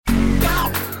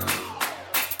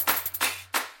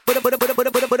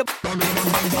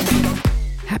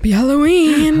Happy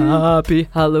Halloween. Happy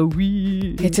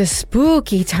Halloween. It's a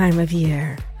spooky time of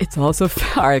year. It's also,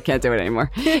 I can't do it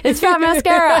anymore. It's Fat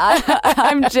Mascara.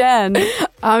 I'm Jen.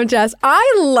 I'm Jess.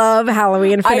 I love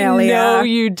Halloween finale. I know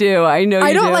you do. I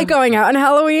don't like going out on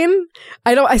Halloween.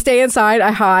 I stay inside. I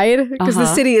hide because the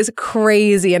city is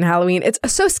crazy in Halloween. It's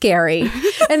so scary.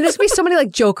 And there's be so many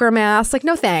like Joker masks. Like,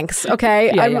 no thanks.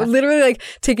 Okay. I'm literally like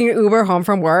taking an Uber home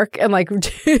from work and like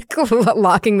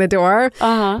locking the door.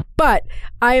 But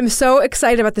I am so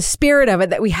excited about the spirit of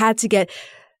it that we had to get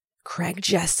Craig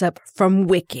Jessup from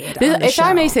Wicked on the show.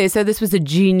 I may say so, this was a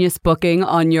genius booking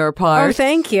on your part. Oh,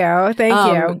 thank you. Thank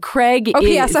you. Craig is...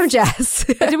 P.S. I'm Jess.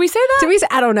 Did we say that?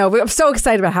 I don't know. I'm so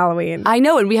excited about Halloween. I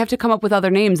know, and we have to come up with other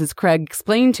names, as Craig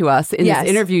explained to us in this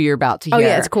interview you're about to hear. Oh,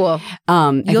 yeah, it's cool.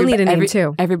 You'll need a name,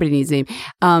 too. Everybody needs a name.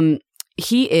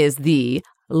 He is the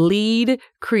lead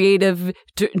creative...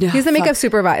 He's the makeup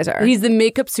supervisor. He's the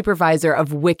makeup supervisor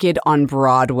of Wicked on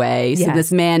Broadway. So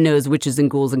this man knows witches and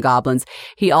ghouls and goblins.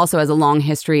 He also has a long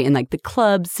history in like the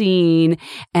club scene,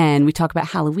 and we talk about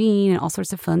Halloween and all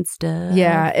sorts of fun stuff.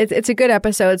 Yeah, it's a good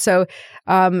episode. So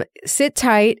sit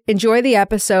tight, enjoy the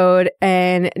episode,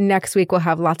 and next week we'll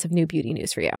have lots of new beauty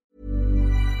news for you.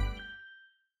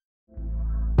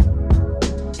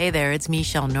 Hey there, it's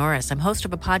Michelle Norris. I'm host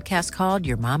of a podcast called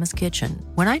Your Mama's Kitchen.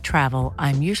 When I travel,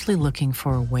 I'm usually looking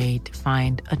for a way to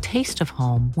find a taste of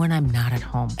home when I'm not at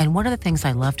home. And one of the things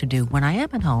I love to do when I am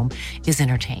at home is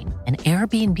entertain. And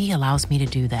Airbnb allows me to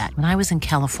do that. When I was in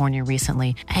California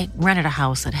recently, I rented a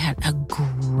house that had a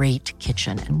great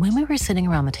kitchen. And when we were sitting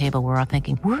around the table, we were all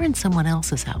thinking, we're in someone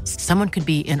else's house. Someone could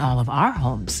be in all of our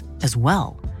homes as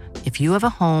well. If you have a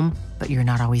home, but you're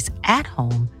not always at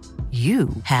home, you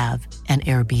have an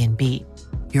Airbnb.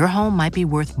 Your home might be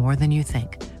worth more than you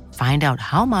think. Find out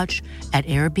how much at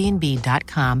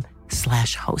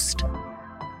airbnb.com/host.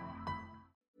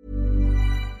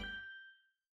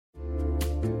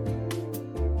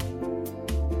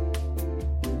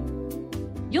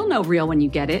 You'll know real when you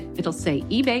get it. It'll say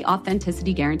eBay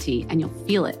Authenticity Guarantee, and you'll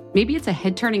feel it. Maybe it's a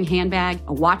head-turning handbag,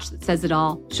 a watch that says it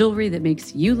all, jewelry that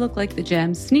makes you look like the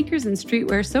gems, sneakers and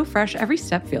streetwear so fresh every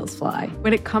step feels fly.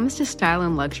 When it comes to style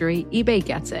and luxury, eBay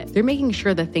gets it. They're making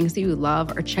sure the things that you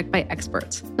love are checked by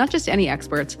experts. Not just any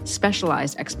experts,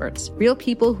 specialized experts. Real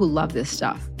people who love this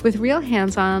stuff. With real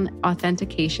hands-on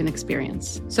authentication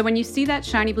experience. So when you see that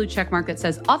shiny blue checkmark that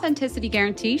says Authenticity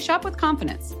Guarantee, shop with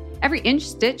confidence. Every inch,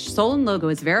 stitch, sole, and logo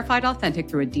is verified authentic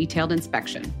through a detailed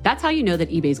inspection. That's how you know that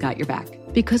eBay's got your back.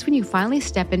 Because when you finally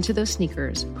step into those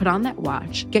sneakers, put on that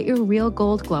watch, get your real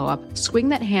gold glow up, swing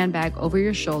that handbag over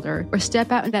your shoulder, or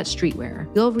step out in that streetwear,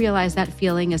 you'll realize that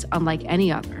feeling is unlike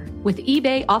any other. With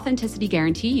eBay Authenticity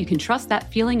Guarantee, you can trust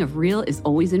that feeling of real is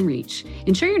always in reach.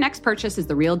 Ensure your next purchase is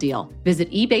the real deal. Visit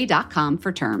ebay.com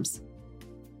for terms.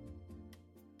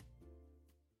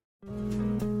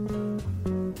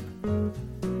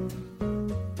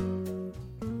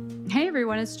 Hey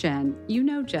everyone, it's Jen. You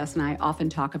know Jess and I often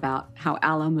talk about how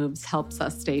Alo Moves helps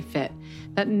us stay fit.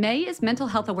 But May is Mental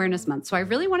Health Awareness Month, so I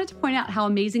really wanted to point out how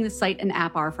amazing the site and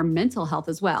app are for mental health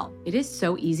as well. It is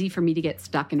so easy for me to get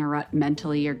stuck in a rut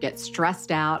mentally or get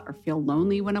stressed out or feel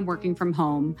lonely when I'm working from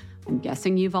home. I'm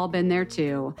guessing you've all been there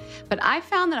too. But I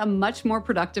found that a much more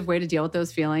productive way to deal with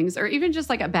those feelings, or even just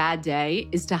like a bad day,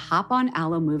 is to hop on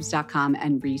alomoves.com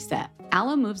and reset.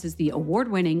 Alo Moves is the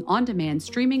award-winning, on-demand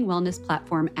streaming wellness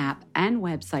platform, app, and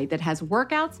website that has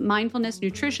workouts, mindfulness,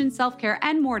 nutrition, self-care,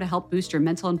 and more to help boost your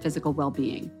mental and physical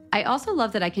well-being. I also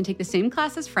love that I can take the same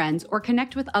class as friends or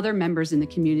connect with other members in the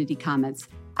community comments.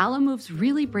 Alo Moves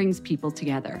really brings people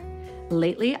together.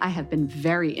 Lately, I have been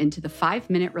very into the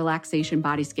 5-minute relaxation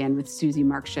body scan with Susie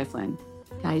Mark Schifflin.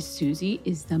 Guys, Susie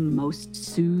is the most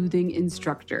soothing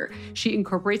instructor. She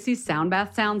incorporates these sound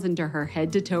bath sounds into her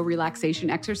head-to-toe relaxation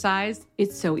exercise.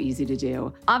 It's so easy to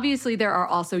do. Obviously, there are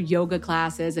also yoga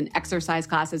classes and exercise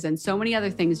classes and so many other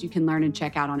things you can learn and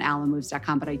check out on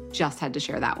alomoves.com, but I just had to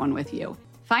share that one with you.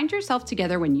 Find yourself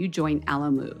together when you join Alo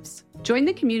Moves. Join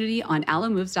the community on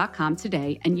alomoves.com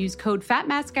today and use code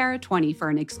FATMASCARA20 for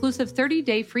an exclusive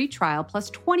 30-day free trial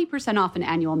plus 20% off an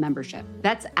annual membership.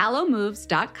 That's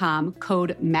alomoves.com,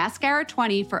 code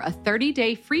MASCARA20 for a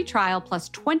 30-day free trial plus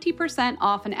 20%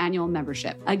 off an annual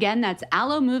membership. Again, that's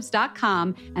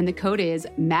alomoves.com and the code is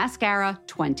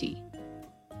MASCARA20.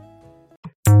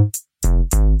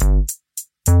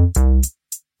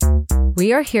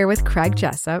 We are here with Craig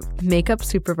Jessup, makeup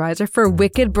supervisor for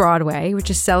Wicked Broadway, which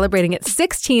is celebrating its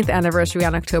 16th anniversary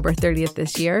on October 30th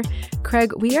this year.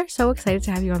 Craig, we are so excited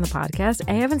to have you on the podcast.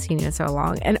 I haven't seen you in so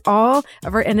long, and in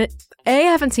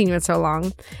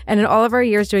all of our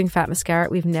years doing Fat Mascara,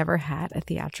 we've never had a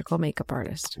theatrical makeup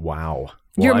artist. Wow.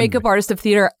 Well, you're a makeup artist of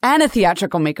theater and a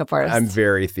theatrical makeup artist. I'm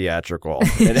very theatrical.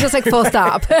 Just like full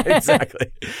stop.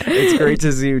 Exactly. It's great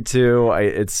to see you too.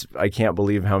 I can't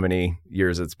believe how many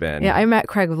years it's been. Yeah, I met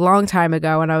Craig a long time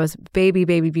ago when I was baby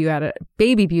beauty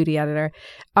editor.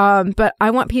 But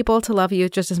I want people to love you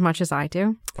just as much as I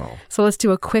do. Oh. So let's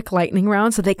do a quick lightning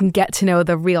round so they can get to know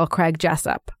the real Craig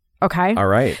Jessup. Okay. All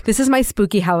right. This is my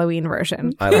spooky Halloween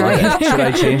version. I love it. Should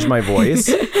I change my voice?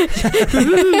 Put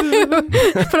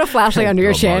a flashlight under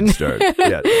your chin.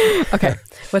 Yeah. Okay.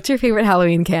 What's your favorite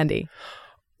Halloween candy?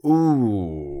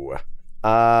 Ooh.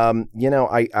 I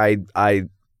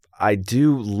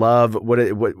do love what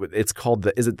it's called.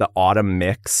 Is it the autumn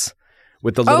mix?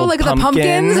 With the little the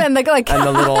pumpkins and the and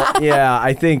the little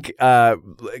I think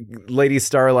Lady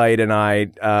Starlight and I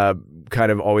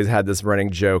kind of always had this running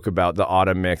joke about the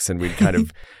autumn mix, and we'd kind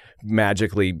of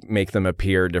magically make them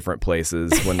appear different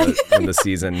places when the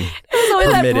season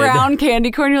permitted. That brown candy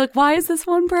corn. You're like, why is this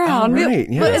one brown? Oh, right,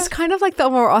 yeah. But it's kind of like the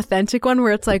more authentic one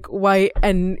where it's like white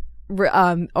and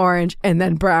orange and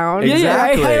then brown.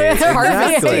 Exactly.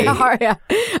 Exactly. Yeah.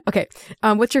 Okay.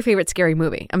 What's your favorite scary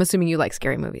movie? I'm assuming you like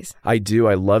scary movies. I do.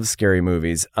 I love scary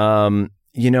movies. Sleepaway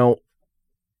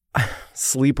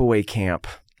Camp.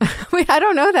 Wait, I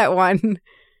don't know that one.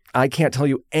 I can't tell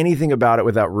you anything about it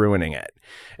without ruining it,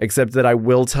 except that I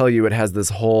will tell you it has this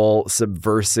whole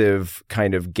subversive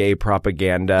kind of gay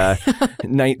propaganda,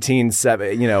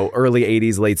 early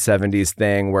 80s, late 70s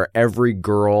thing where every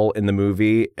girl in the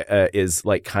movie is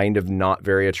like kind of not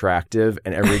very attractive,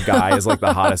 and every guy is like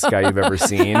the hottest guy you've ever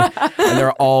seen, and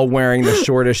they're all wearing the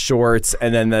shortest shorts,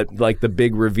 and then the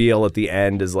big reveal at the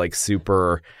end is like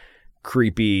super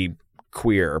creepy.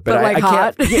 Queer, but I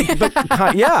can't.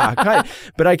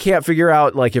 But I can't figure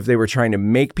out like if they were trying to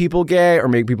make people gay or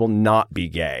make people not be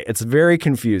gay. It's very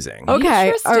confusing.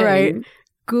 Okay, all right.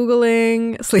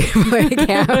 Googling Sleepaway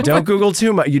Camp. Don't Google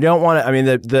too much. You don't want to. I mean,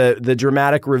 the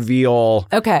dramatic reveal.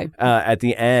 Okay. At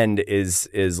the end is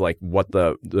like what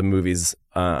the movie's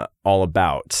all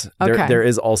about. Okay. There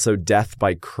is also death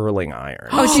by curling iron.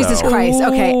 Oh, so. Jesus Christ.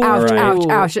 Okay. Ouch! Right.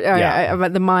 Ouch!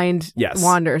 The mind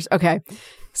wanders. Okay.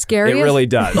 Scariest? It really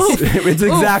does. It's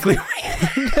exactly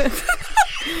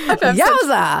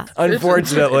Yowza!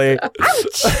 Unfortunately.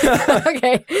 Ouch!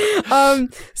 Okay.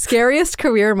 Scariest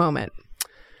career moment?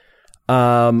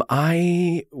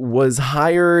 I was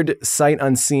hired sight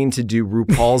unseen to do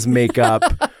RuPaul's makeup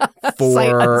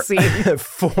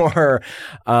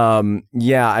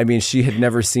I mean, she had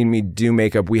never seen me do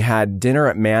makeup. We had dinner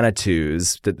at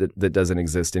Manitou's that doesn't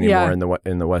exist anymore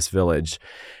in the West Village.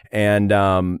 And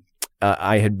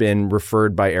I had been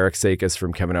referred by Eric Sakis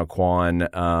from Kevin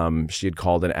Aucoin. She had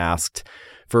called and asked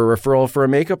for a referral for a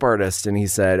makeup artist. And he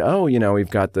said,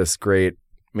 we've got this great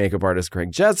makeup artist,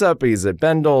 Craig Jessup. He's at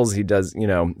Bendel's. He does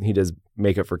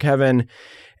makeup for Kevin.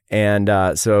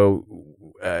 And so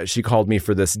she called me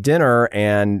for this dinner,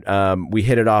 and we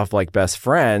hit it off like best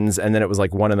friends. And then it was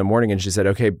like 1 a.m, and she said,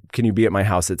 okay, can you be at my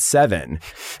house at 7?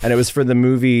 And it was for the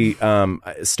movie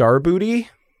Star Booty,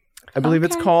 I believe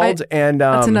it's called. And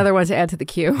that's another one to add to the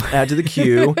queue. Add to the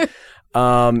queue.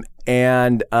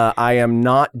 And I am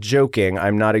not joking.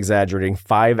 I'm not exaggerating.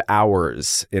 5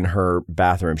 hours in her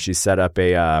bathroom. She set up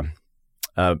an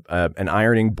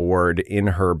ironing board in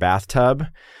her bathtub,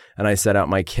 and I set out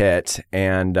my kit.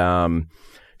 And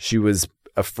she was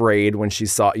afraid when she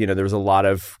saw, there was a lot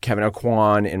of Kevin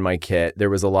Aucoin in my kit. There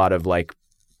was a lot of like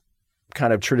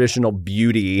kind of traditional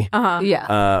beauty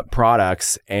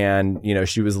products, and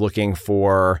she was looking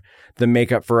for the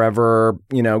Makeup Forever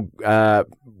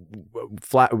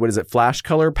flash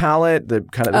color palette, the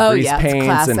kind of the grease paints,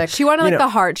 classic. And she wanted like the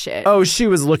hard shit. Oh, she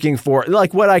was looking for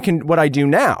like what I do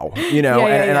now,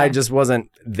 and I just wasn't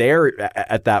there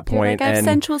at that point. Like, I have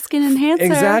sensual skin enhancer.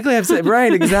 Exactly,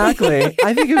 right, exactly.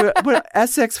 I think of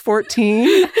SX14.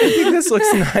 I think this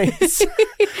looks nice.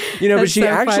 But she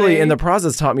actually in the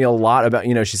process taught me a lot about,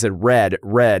 she said red,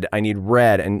 I need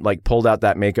red, and like pulled out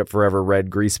that Makeup Forever red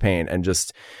grease paint and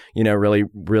just, really,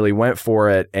 really went for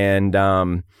it. And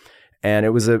it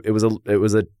was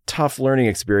a tough learning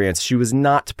experience. She was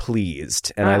not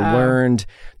pleased, and I learned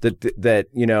that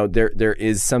there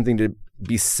is something to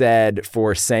be said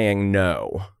for saying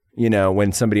no.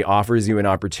 When somebody offers you an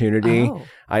opportunity,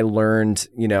 I learned,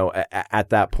 at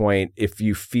that point, if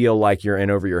you feel like you're in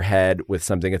over your head with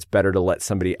something, it's better to let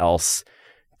somebody else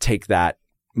take that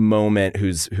moment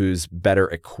who's better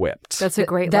equipped. That's a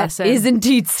great lesson. That is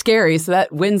indeed scary. So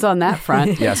that wins on that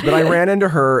front. Yes, but I ran into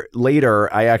her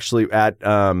later. I actually at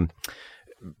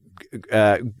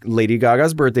Lady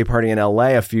Gaga's birthday party in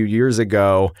LA a few years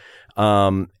ago.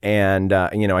 I said,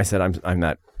 I'm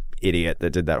that idiot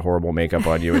that did that horrible makeup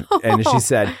on you. And she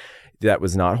said, that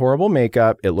was not horrible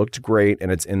makeup. It looked great,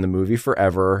 and it's in the movie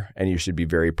forever, and you should be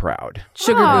very proud.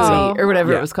 Sugar Booty, or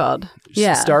whatever it was called.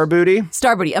 Yeah. Star Booty?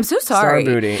 Star Booty. I'm so sorry.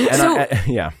 Star Booty.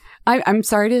 And I'm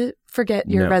sorry to forget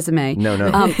your resume. No.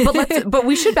 But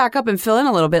we should back up and fill in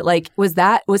a little bit. Like, was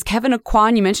Kevin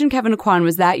Aucoin? You mentioned Kevin Aucoin.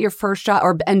 Was that your first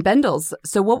job? And Bendels.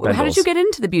 So how did you get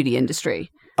into the beauty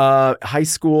industry? High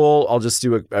school, I'll just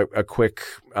do a quick,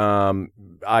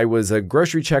 I was a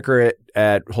grocery checker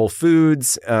at Whole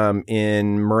Foods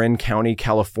in Marin County,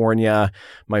 California.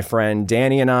 My friend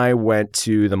Danny and I went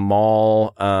to the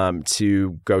mall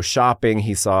to go shopping.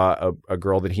 He saw a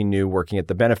girl that he knew working at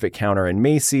the benefit counter in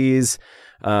Macy's.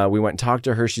 We went and talked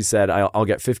to her. She said, I'll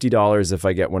get $50 if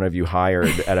I get one of you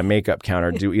hired at a makeup counter.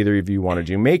 Do either of you want to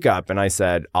do makeup? And I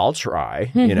said, I'll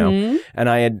try, And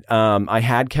I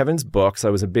had Kevin's books. I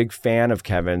was a big fan of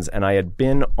Kevin's, and I had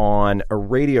been on a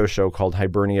radio show called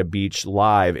Hibernia Beach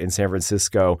Live in San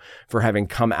Francisco for having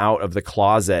come out of the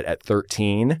closet at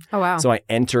 13. Oh, wow. So I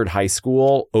entered high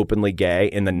school openly gay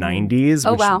in the 90s,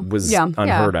 which was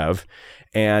unheard of.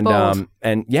 And,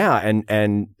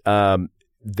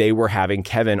 they were having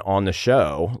Kevin on the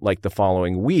show like the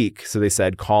following week. So they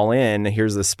said, call in,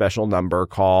 here's the special number,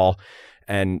 call,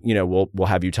 and we'll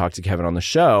have you talk to Kevin on the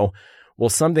show.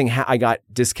 Well, I got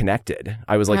disconnected.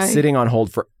 I was sitting on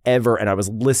hold forever, and I was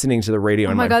listening to the radio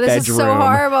in my bedroom. Oh my God, this is so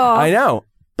horrible. I know.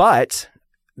 But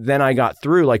then I got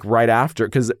through right after,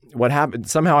 because what happened,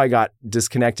 somehow I got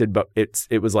disconnected, but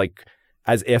it was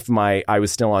as if I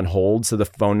was still on hold, so the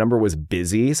phone number was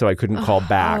busy, so I couldn't call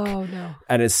back. Oh no!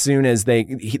 And as soon as they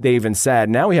even said,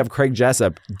 now we have Craig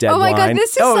Jessup deadline. Oh my God,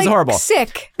 this is it was horrible.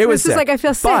 Sick. It was sick. Like I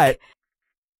feel sick. But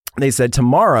they said,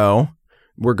 tomorrow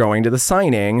we're going to the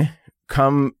signing.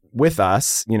 Come with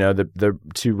us. The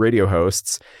two radio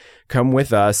hosts. Come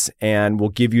with us, and we'll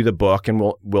give you the book, and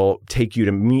we'll take you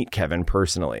to meet Kevin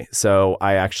personally. So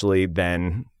I actually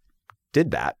then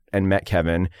did that and met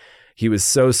Kevin. He was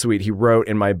so sweet. He wrote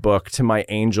in my book, to my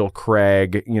angel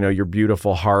Craig, your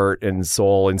beautiful heart and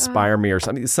soul inspire me, or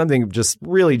something just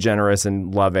really generous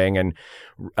and loving, and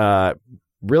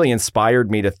really inspired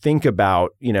me to think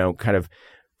about, kind of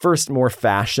first more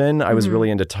fashion. I was really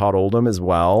into Todd Oldham as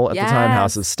well at the time,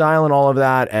 House of Style and all of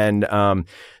that. And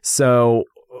so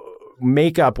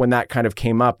makeup, when that kind of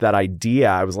came up, that idea,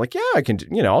 I was like, yeah, I can,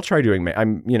 I'll try doing makeup.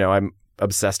 I'm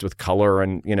obsessed with color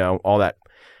and, all that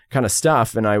kind of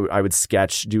stuff. And I would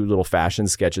do little fashion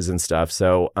sketches and stuff.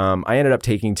 So I ended up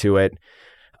taking to it.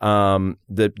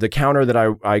 The counter that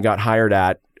I got hired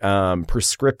at,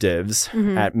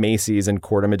 Prescriptives at Macy's in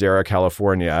Corte Madera,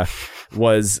 California,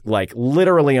 was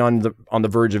literally on the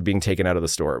verge of being taken out of the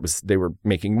store. They were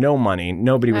making no money.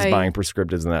 Nobody was buying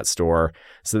Prescriptives in that store.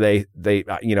 So they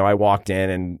I walked in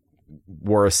and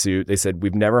wore a suit. They said,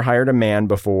 we've never hired a man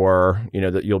before,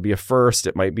 that you'll be a first.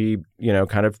 It might be,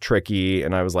 kind of tricky.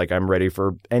 And I was like, I'm ready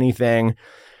for anything.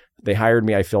 They hired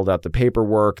me. I filled out the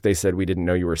paperwork. They said, we didn't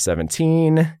know you were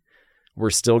 17.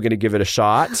 We're still going to give it a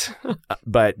shot,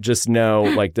 but just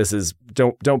know, this is,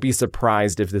 don't be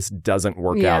surprised if this doesn't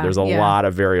work out. There's a lot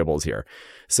of variables here.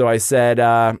 So I said,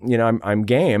 I'm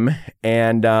game.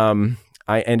 And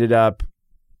I ended up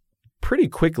pretty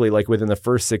quickly, within the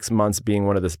first 6 months, being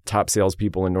one of the top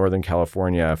salespeople in Northern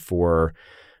California for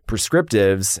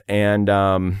Prescriptives, and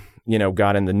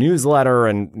got in the newsletter,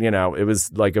 and it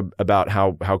was about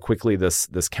how quickly this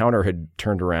counter had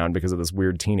turned around because of this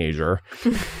weird teenager.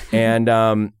 And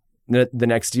the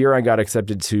next year, I got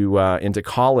accepted into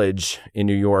college in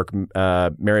New York,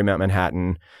 Marymount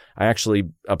Manhattan. I actually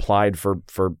applied for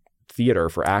theater,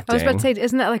 for acting. I was about to say,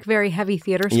 isn't that very heavy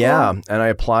theater school? Yeah, and I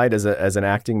applied as an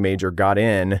acting major, got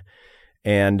in,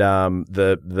 and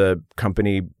the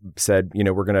company said,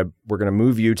 we're gonna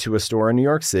move you to a store in New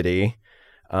York City,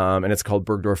 and it's called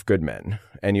Bergdorf Goodman,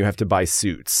 and you have to buy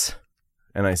suits.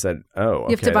 And I said, oh,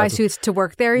 okay. You have to buy suits to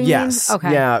work there, you mean?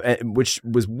 Okay. Yeah, which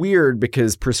was weird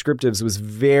because Prescriptives was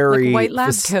very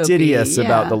fastidious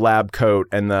about the lab coat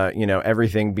and the,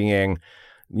 everything being,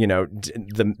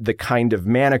 the kind of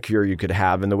manicure you could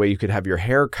have and the way you could have your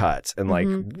hair cut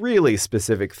and really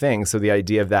specific things. So the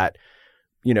idea of that,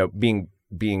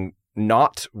 being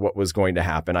not what was going to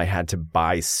happen, I had to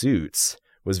buy suits,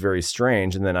 was very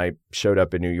strange. And then I showed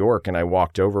up in New York, and I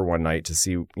walked over one night to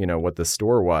see, what the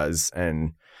store was.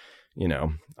 And,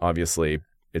 obviously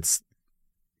it's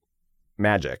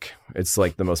magic. It's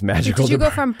like the most magical. Did you go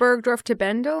from Bergdorf to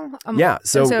Bendel? Yeah.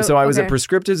 So I was at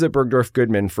Prescriptives at Bergdorf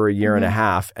Goodman for a year and a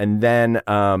half. And then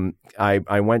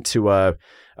I went to a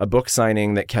book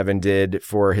signing that Kevin did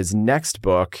for his next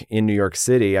book in New York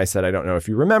City. I said, I don't know if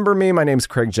you remember me. My name's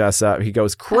Craig Jessup. He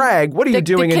goes, Craig, what are you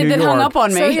doing in New York? The kid that hung up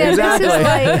on me. So exactly. This is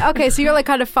like, okay, so you're like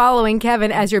kind of following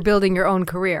Kevin as you're building your own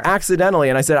career. Accidentally.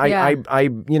 And I said,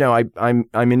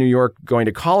 I'm in New York going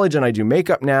to college and I do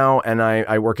makeup now. And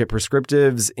I work at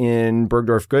Prescriptives in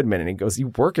Bergdorf Goodman. And he goes, you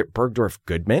work at Bergdorf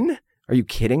Goodman? Are you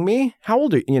kidding me? How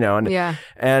old are you?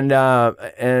 And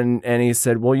he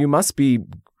said, well, you must be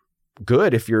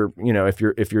good if you're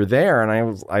there.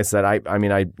 And I said,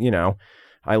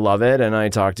 I love it. And I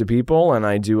talk to people and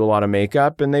I do a lot of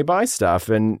makeup and they buy stuff.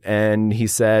 And he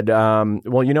said,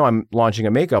 well, I'm launching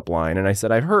a makeup line. And I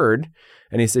said, I've heard.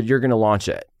 And he said, you're going to launch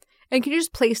it. And can you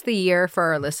just place the year for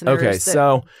our listeners? Okay.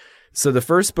 So the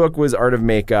first book was Art of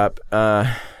Makeup.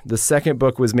 The second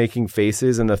book was Making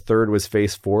Faces. And the third was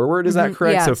Face Forward. Is that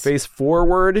correct? Yes. So Face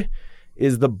Forward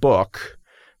is the book.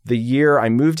 The year I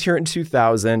moved here in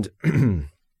 2000.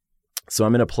 So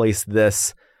I'm going to place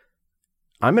this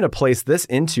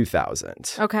in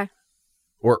 2000. Okay.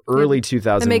 Or early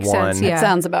 2001. That makes sense, yeah. That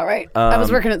sounds about right. I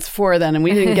was working at Sephora then, and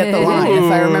we didn't get the line,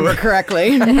 if I remember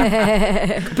correctly.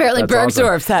 Apparently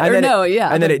Bergdorf's had, or no, yeah.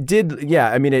 And then it did,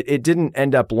 yeah, I mean, it didn't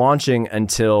end up launching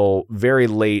until very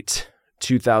late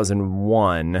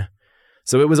 2001.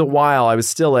 So it was a while. I was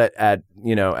still at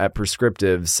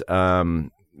Prescriptives,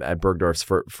 at Bergdorf's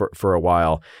for a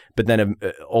while, but then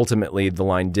ultimately the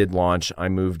line did launch. I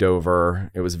moved over.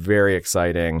 It was very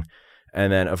exciting.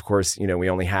 And then of course, we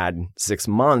only had 6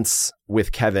 months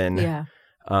with Kevin,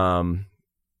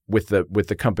 with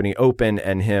the company open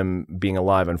and him being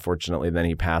alive. Unfortunately, then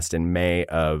he passed in May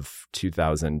of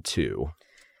 2002.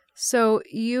 So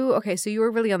you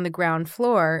were really on the ground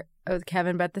floor with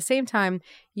Kevin, but at the same time,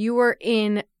 you were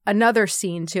in another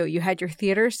scene too. You had your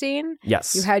theater scene.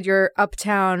 Yes. You had your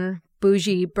uptown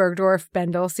bougie Bergdorf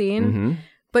Bendel scene. Mm-hmm.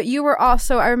 But you were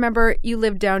also, I remember you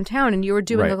lived downtown and you were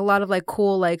doing right. like a lot of like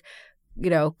cool, like,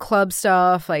 club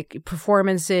stuff, like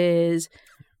performances.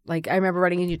 Like I remember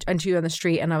running into you on the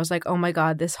street and I was like, oh my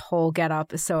God, this whole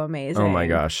getup is so amazing. Oh my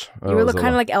gosh. You were kind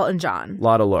of like Elton John. A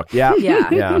lot of look. Yeah.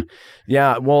 Yeah.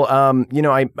 Yeah. Well,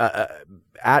 I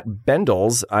at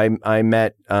Bendel's, I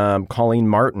met Colleen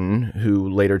Martin, who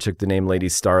later took the name Lady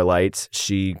Starlight.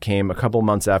 She came a couple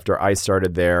months after I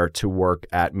started there to work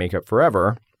at Makeup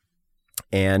Forever,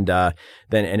 and then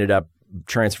ended up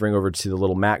transferring over to the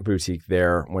little Mac boutique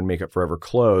there when Makeup Forever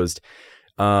closed.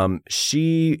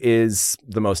 She is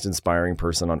the most inspiring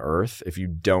person on earth. If you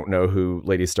don't know who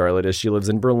Lady Starlight is, she lives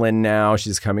in Berlin now.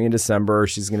 She's coming in December.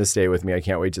 She's going to stay with me. I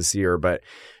can't wait to see her. But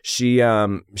she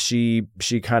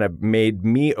kind of made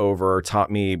me over,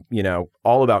 taught me,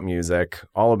 all about music,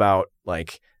 all about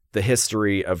like the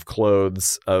history of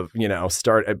clothes of,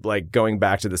 start like going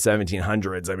back to the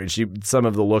 1700s. I mean, some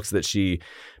of the looks that she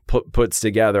puts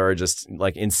together are just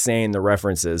like insane, the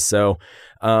references. So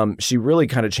she really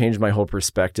kind of changed my whole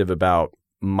perspective about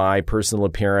my personal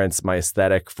appearance, my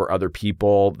aesthetic for other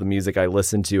people, the music I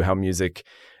listen to, how music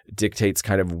dictates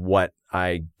kind of what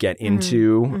I get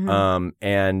into.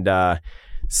 Mm-hmm.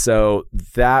 So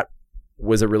that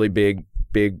was a really big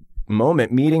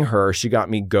moment meeting her. She got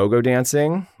me go-go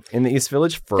dancing in the East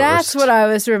Village first. That's what I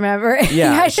was remembering.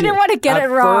 Yeah, I didn't want to get it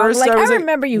wrong. Like I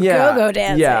remember you go-go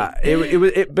dancing. Yeah, it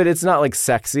was, but it's not like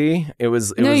sexy. It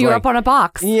was. No, you were up on a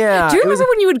box. Yeah. Do you remember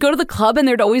when you would go to the club and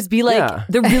there'd always be like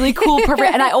the really cool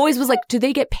perfect? And I always was like, do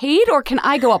they get paid or can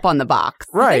I go up on the box?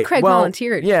 Right. I think Craig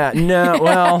volunteered. Yeah. No.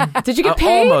 Well, did you get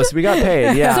paid? Almost. We got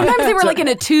paid. Yeah. Sometimes they were like in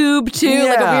a tube too,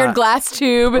 like a weird glass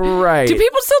tube. Right. Do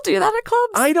people still do that at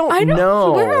clubs? I don't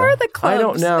know. Where are the clubs? I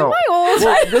don't know. Am I old?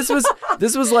 Well,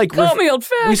 this was like call me old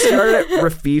fashioned. We started at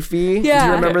Rafifi. Yeah. Do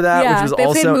you remember that? Yeah. Which was they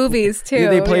also played movies too.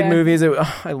 They played movies.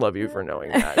 I love you for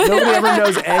knowing that. Nobody ever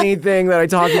knows anything that I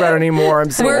talk about anymore. I'm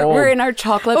so old. We're in our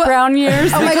chocolate brown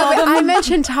years. Oh my God! I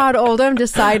mentioned Todd Oldham.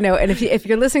 Just side note, and if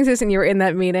you're listening to this and you were in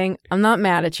that meeting, I'm not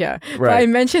mad at you. Right. But I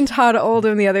mentioned Todd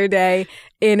Oldham the other day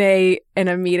in a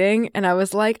meeting, and I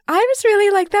was like, I was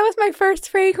really like, that was my first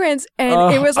fragrance,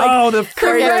 and it was like the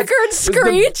record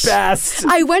screech. The best.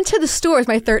 I went to the store. It was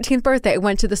my 13th birthday. I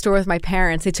went to the store with my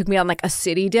parents. They took me on like a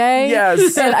city day.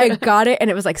 Yes. And I got it,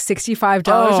 and it was like $65.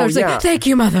 I was like, thank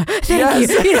you, mother. Thank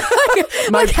you.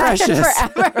 My precious.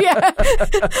 Forever. Yeah.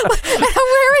 And I'm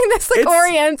wearing this like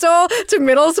Oriental to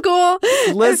middle school.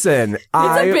 Listen,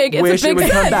 I wish it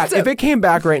would come back. If it came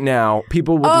back right now,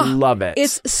 people would love it.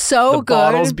 It's so the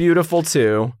good. The bottle's beautiful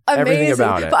too. Amazing. Everything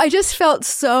about it. But I just felt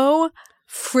so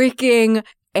freaking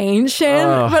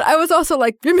ancient. But I was also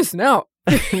like, you're missing out.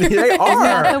 They are. Isn't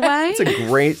that the way? It's a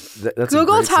great. That's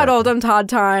Google a great Todd song. Oldham, Todd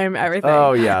Time, everything.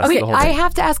 Oh yes. Okay, I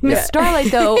have to ask Miss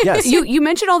Starlight though. Yes. You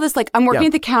mentioned all this, like I'm working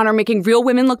at the counter, making real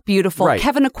women look beautiful. Right.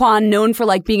 Kevin Aquan, known for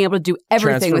like being able to do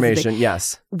everything. Transformation.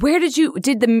 Yes. Where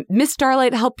did the Miss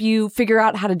Starlight help you figure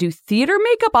out how to do theater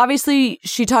makeup? Obviously,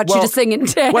 she taught you to sing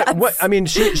and dance. What I mean,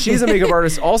 she's a makeup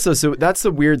artist also. So that's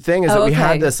the weird thing is that we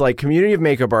had this like community of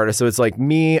makeup artists. So it's like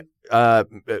me,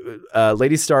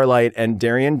 Lady Starlight, and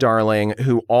Darian Darling,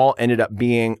 who all ended up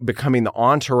becoming the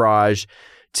entourage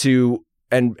to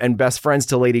and best friends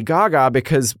to Lady Gaga,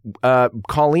 because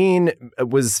Colleen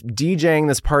was DJing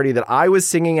this party that I was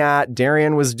singing at.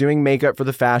 Darian was doing makeup for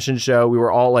the fashion show. We were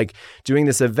all like doing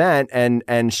this event,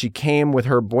 and she came with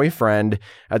her boyfriend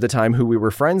at the time, who we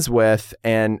were friends with,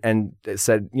 and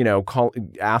said,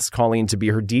 asked Colleen to be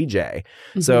her DJ.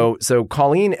 Mm-hmm. So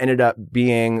Colleen ended up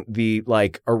being the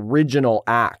like original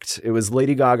act. It was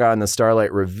Lady Gaga and the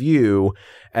Starlight Review.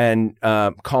 And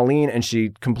Colleen and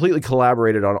she completely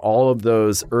collaborated on all of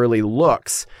those early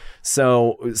looks.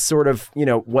 So sort of,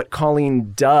 what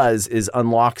Colleen does is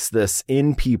unlocks this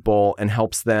in people and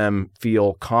helps them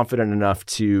feel confident enough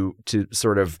to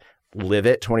sort of live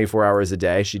it 24 hours a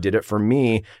day. She did it for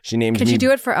me. She named me. Could you do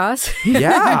it for us?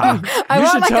 Yeah. I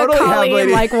want like totally a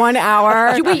Colleen, like 1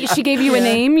 hour. Wait, she gave you a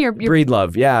name? Your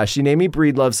Breedlove. Yeah, she named me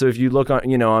Breedlove. So if you look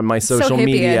on, on my social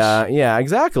media, yeah,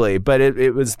 exactly. But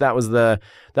that was the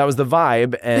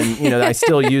vibe, and I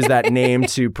still use that name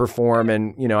to perform.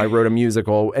 And I wrote a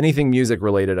musical. Anything music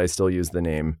related, I still use the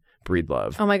name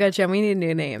Breedlove. Oh my God, Jen, we need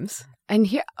new names. And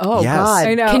here, yes. God,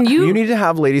 I know. Can you need to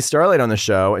have Lady Starlight on the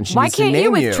show, and she why needs to can't name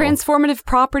you with you. Transformative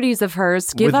properties of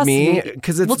hers? Give with us me,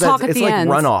 because it's we'll talk at it's the like end.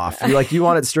 runoff. You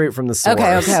want it straight from the source.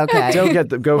 Okay. Don't get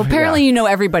the go. Well, apparently you know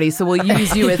everybody, so we'll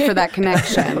use you for that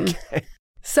connection. Okay.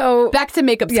 So back to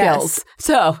makeup skills.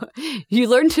 So you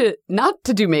learned not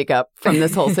to do makeup from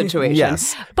this whole situation.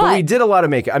 Yes, but we did a lot of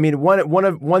makeup. I mean,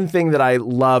 one thing that I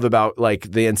love about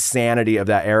like the insanity of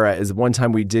that era is one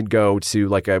time we did go to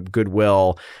like a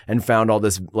Goodwill and found all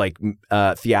this like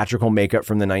theatrical makeup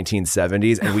from the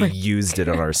 1970s, and we used it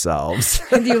on ourselves.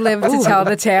 And you live to tell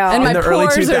the tale. And my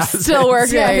pores are still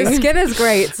working. Yeah, his skin is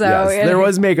great. So yes, there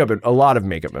was a lot of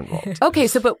makeup involved. Okay,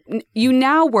 but you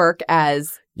now work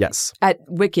as. Yes. At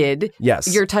Wicked.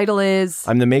 Yes. Your title is?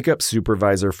 I'm the makeup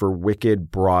supervisor for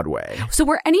Wicked Broadway. So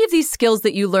were any of these skills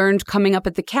that you learned coming up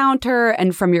at the counter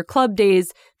and from your club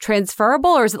days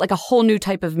transferable, or is it like a whole new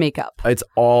type of makeup? It's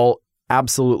all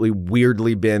absolutely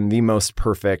weirdly been the most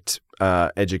perfect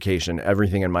education,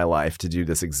 everything in my life to do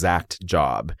this exact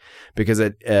job, because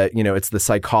it's the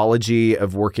psychology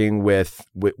of working with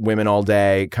women all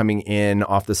day, coming in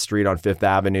off the street on Fifth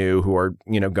Avenue, who are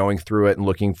going through it and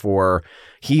looking for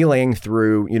healing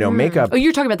through makeup. Oh,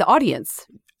 you're talking about the audience.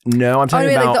 No, I'm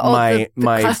talking about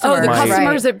my customer. The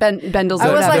customers at Bendel's.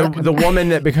 I was like, the woman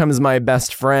that becomes my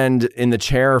best friend in the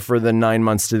chair for the 9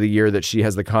 months to the year that she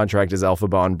has the contract as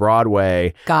Elphaba on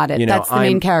Broadway. Got it. That's the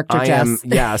main character, Jess.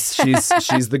 Yes,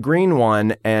 she's the green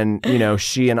one, and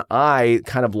she and I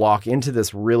kind of lock into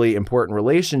this really important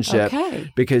relationship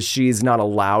because she's not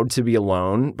allowed to be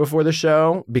alone before the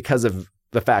show because of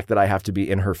the fact that I have to be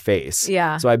in her face.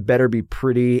 Yeah. So I better be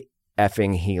pretty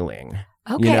effing healing.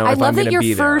 Okay, I love that your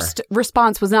first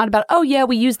response was not about, oh yeah,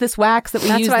 we use this wax that we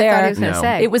use there. That's what I thought he was going to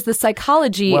say. It was the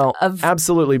psychology of...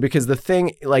 Absolutely, because the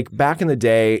thing, like back in the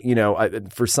day,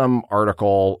 for some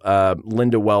article,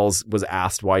 Linda Wells was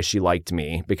asked why she liked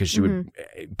me, because she would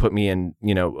put me in,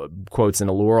 quotes in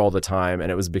Allure all the time,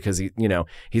 and it was because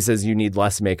he says you need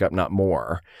less makeup, not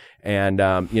more. And,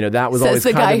 that was always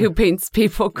the guy who paints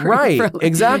people green. Right,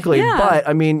 exactly. Yeah. But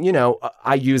I mean,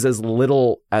 I use as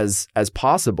little as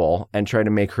possible and try to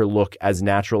make her look as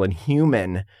natural and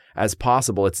human as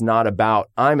possible. It's not about,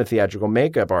 I'm a theatrical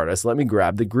makeup artist, let me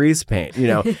grab the grease paint.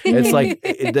 It's like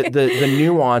the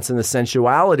nuance and the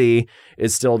sensuality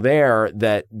is still there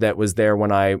that was there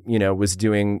when I, was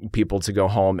doing people to go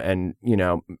home and,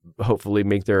 hopefully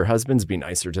make their husbands be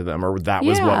nicer to them, or that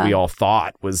was what we all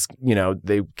thought was,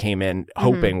 they came in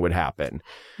hoping would happen.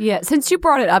 Yeah. Since you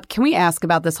brought it up, can we ask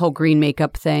about this whole green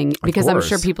makeup thing? Because I'm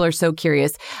sure people are so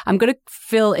curious. I'm going to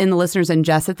fill in the listeners and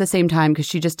Jess at the same time, because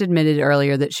she just admitted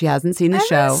earlier that she hasn't seen the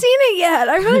show. I haven't seen it yet.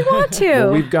 I really want to.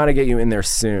 Well, we've got to get you in there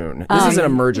soon. This is an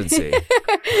emergency.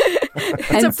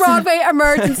 It's a Broadway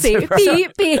emergency.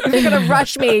 Beep, beep. They're going to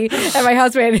rush me and my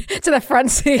husband to the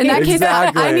front seat. In that case,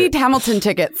 I need Hamilton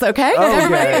tickets, okay?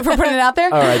 Everybody, if we're putting it out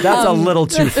there. All right, that's a little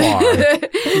too far.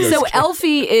 So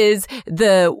Elfie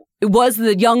was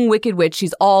the young Wicked Witch.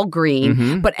 She's all green.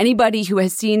 Mm-hmm. But anybody who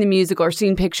has seen the musical or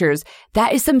seen pictures,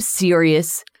 that is some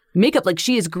serious makeup. Like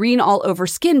she is green all over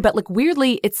skin, but like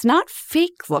weirdly, it's not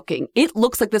fake looking. It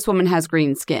looks like this woman has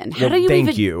green skin. How do you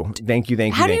Thank you.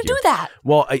 How do you do that?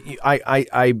 Well,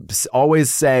 I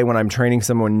always say when I'm training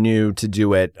someone new to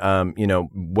do it,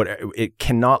 it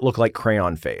cannot look like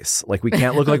crayon face. Like we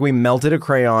can't look like we melted a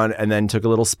crayon and then took a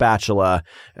little spatula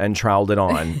and troweled it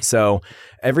on. So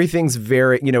everything's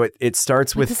very, it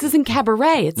starts with. This isn't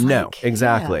cabaret. It's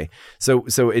exactly. Yeah.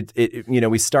 So it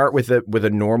we start with a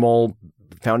normal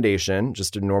foundation,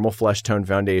 just a normal flesh tone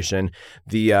foundation.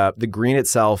 The green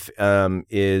itself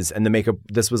is, and the makeup,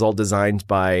 this was all designed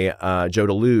by Joe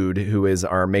DeLude, who is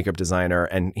our makeup designer,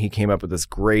 and he came up with this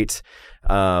great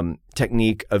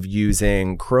technique of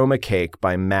using Chroma Cake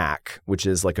by MAC, which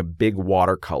is like a big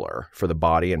watercolor for the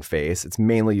body and face. It's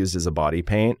mainly used as a body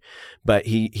paint, but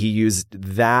he used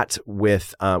that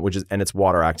with and it's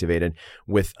water activated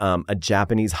with a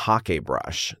Japanese hake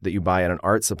brush that you buy at an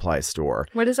art supply store.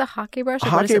 What is a hake brush?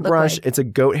 Hake brush, it's a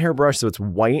goat hair brush, so it's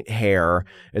white hair.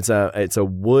 It's a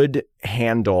wood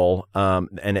handle,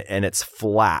 and it's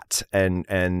flat, and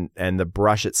the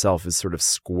brush itself is sort of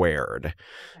squared.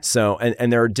 So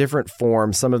and there are different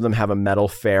forms. Some of them have a metal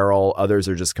ferrule, others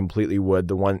are just completely wood.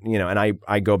 The one, and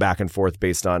I go back and forth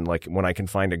based on like when I can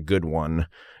find a good one,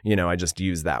 I just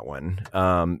use that one.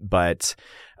 But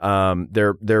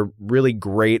they're really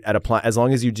great at applying, as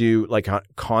long as you do like a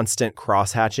constant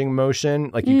cross hatching motion,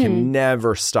 like you can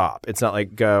never stop. It's not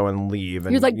like go and leave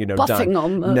and you're like buffing done.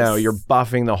 Almost. No, you're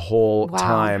buffing the whole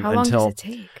time. How long does it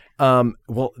take?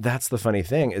 Well, that's the funny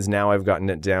thing is now I've gotten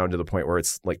it down to the point where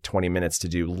it's like 20 minutes to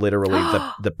do literally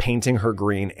the painting her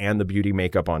green and the beauty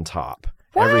makeup on top.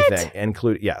 What? Everything,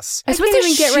 include yes. I couldn't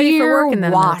even get ready for work in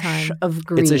that wash time. Of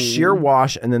green. It's a sheer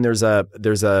wash, and then there's a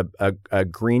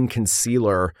green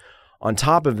concealer on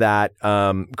top of that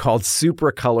called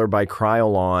Supra Color by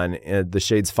Kryolan. The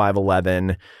shade's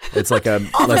 511. It's like a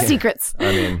all the secrets.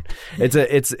 I mean, it's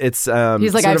he's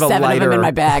like, I have 7 of them in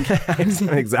my bag.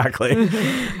 Exactly.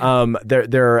 It's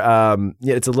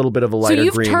a little bit of a lighter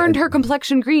green. So you've turned her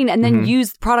complexion green and then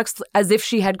used products as if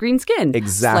she had green skin.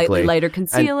 Exactly. Slightly lighter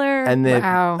concealer. And then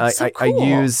wow. I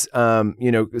use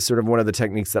sort of one of the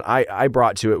techniques that I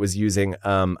brought to it was using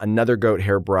another goat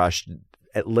hair brush,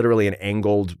 literally an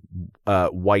angled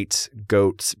white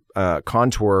goat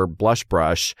contour blush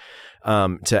brush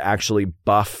to actually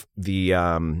buff the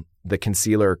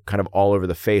concealer kind of all over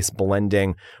the face,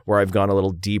 blending where I've gone a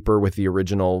little deeper with the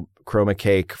original Chroma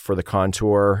Cake for the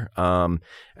contour,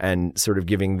 and sort of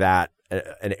giving that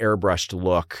an airbrushed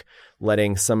look,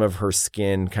 letting some of her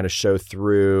skin kind of show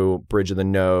through, bridge of the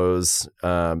nose,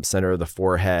 center of the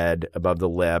forehead, above the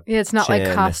lip. Yeah, it's not chin,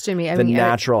 like costumey. The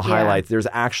natural highlights. There's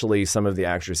actually some of the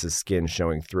actress's skin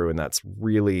showing through, and that's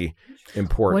really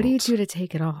important. What do you do to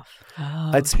take it off?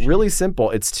 It's really simple.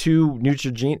 It's two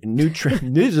Neutrogena.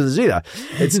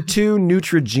 It's two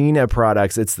Neutrogena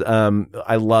products. It's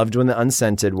I loved when the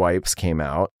unscented wipes came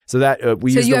out. So that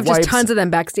we use you the have wipes. just tons of them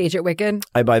backstage at Wicked?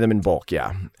 I buy them in bulk,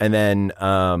 yeah. And then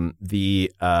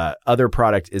the other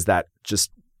product is that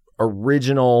just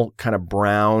original kind of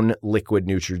brown liquid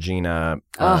Neutrogena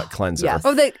cleanser. Yes.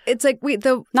 Oh, it's like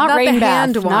not Rain the Bath,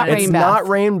 hand one. not Rain It's Bath. not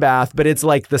Rain Bath, but it's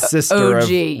like the sister OG, of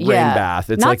Rain Bath.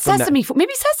 It's not like sesame food.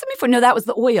 Maybe sesame food. No, that was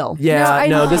the oil. Yeah,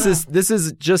 No, this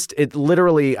is just, it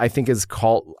literally I think is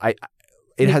called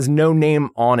it has no name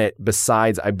on it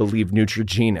besides, I believe,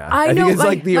 Neutrogena. I know. think it's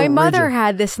like the my mother original.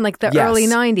 had this in like the Yes. early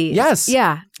 90s. Yes.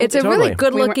 Yeah. It's a Totally. really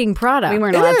good-looking product. We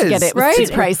weren't It allowed to is, get it. It was right?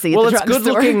 too pricey. Well, at the it's good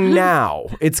drugstore. looking now.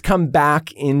 It's come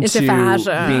back into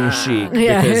fashion. being chic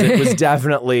Yeah. because it was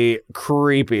definitely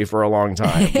creepy for a long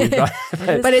time.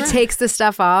 But it takes the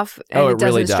stuff off and it doesn't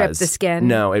really strip does. the skin.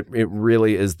 No, it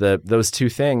really is those two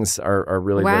things are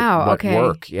really Wow, what okay.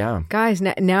 work. Yeah. Guys,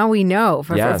 now we know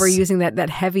if Yes. we're using that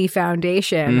heavy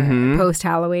foundation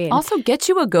post-Halloween. Also, get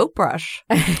you a goat brush.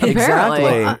 Exactly.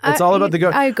 Apparently. It's all about the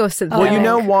goat. I go to the Well, you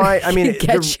know why? I mean,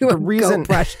 get you the a reason goat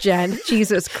brush, Jen.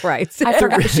 Jesus Christ. I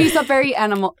forgot. She's a very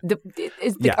animal.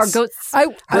 Yes. Are goats? I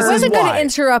This wasn't is going why. to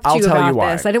interrupt I'll you tell about you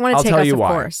why. this. I didn't want to I'll take tell us you off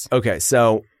why. course. Okay,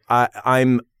 so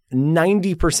I'm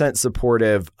 90%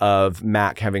 supportive of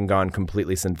MAC having gone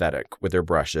completely synthetic with their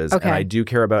brushes. Okay. And I do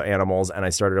care about animals, and I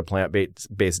started a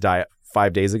plant-based diet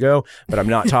 5 days ago, but I'm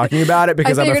not talking about it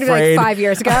because I I'm figured afraid. it'd be like 5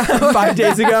 years ago. 5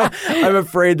 days ago, I'm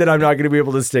afraid that I'm not going to be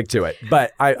able to stick to it.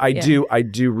 But I do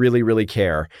really, really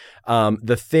care.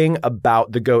 The thing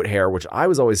about the goat hair, which I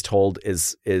was always told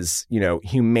is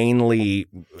humanely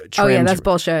trimmed. Oh yeah, that's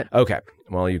bullshit. Okay.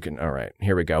 Well, you can. All right.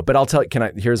 Here we go. But I'll tell.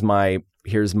 Here's my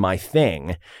here's my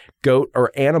thing. Goat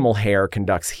or animal hair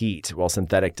conducts heat, while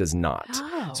synthetic does not.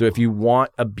 So if you want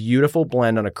a beautiful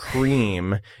blend on a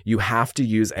cream, you have to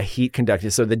use a heat conductor.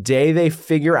 So the day they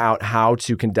figure out how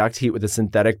to conduct heat with a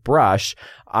synthetic brush,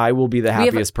 I will be the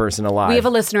happiest person alive. We have a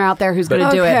listener out there who's going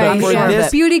to do it.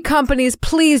 But beauty companies,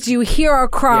 please, do you hear our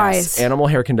cries? Yes, animal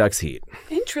hair conducts heat.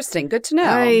 Interesting. Good to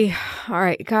know. All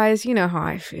right, guys, you know how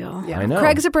I feel. Yeah. I know.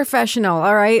 Craig's a professional,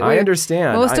 all right? I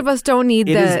understand. Most of us don't need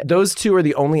those two are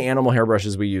the only animal hair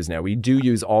brushes we use now. We do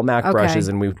use all MAC brushes,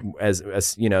 and we, as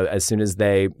soon as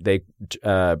they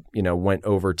went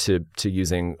over to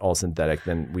using all synthetic,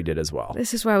 then we did as well.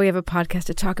 This is why we have a podcast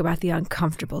to talk about the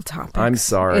uncomfortable topics. I'm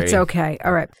sorry. It's okay.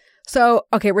 All right. So,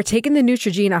 we're taking the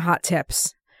Neutrogena hot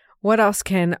tips. What else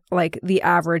can, the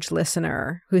average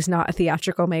listener who's not a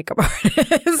theatrical makeup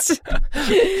artist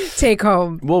take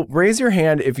home? Well, raise your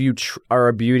hand if you are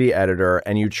a beauty editor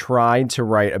and you tried to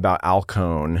write about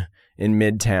Alcone in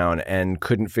Midtown and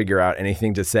couldn't figure out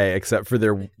anything to say except for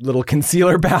their little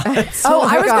concealer palettes.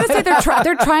 I was going to say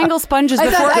they're triangle sponges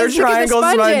before they're triangle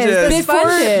sponges. Before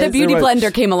the beauty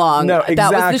blender came along. No, exactly.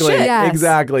 That was the shit. Yes.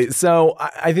 Exactly. So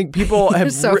I think people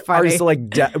have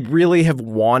really have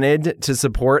wanted to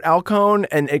support Alcone,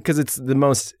 and because it's the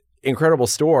most incredible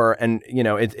store, and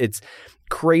it's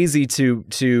crazy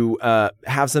to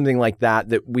have something like that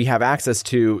we have access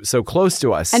to so close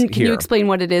to us. And can you explain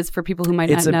what it is for people who might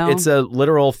not know? It's a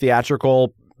literal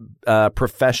theatrical,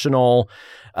 professional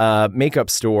makeup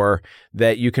store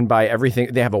that you can buy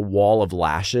everything. They have a wall of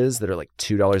lashes that are like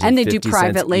 $2.50 and they do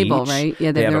private label, each. right?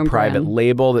 Yeah, they have a private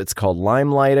label that's called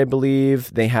Limelight, I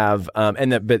believe. They have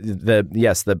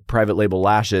the private label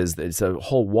lashes. It's a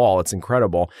whole wall. It's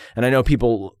incredible, and I know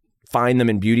people find them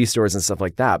in beauty stores and stuff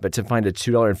like that, but to find a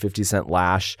 $2.50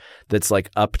 lash that's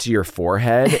up to your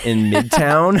forehead in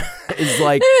Midtown is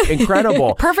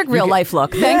incredible. Perfect real life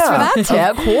look. Thanks for that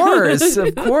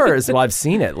tip. Of course. Well, I've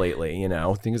seen it lately.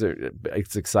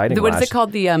 It's exciting. What is it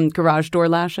called? The garage door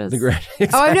lashes. Exactly.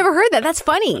 Oh, I've never heard that. That's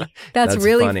funny. That's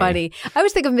really funny. I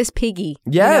always think of Miss Piggy.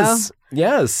 Yes.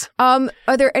 Yes. Are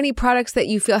there any products that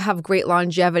you feel have great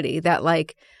longevity that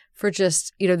for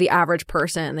just, the average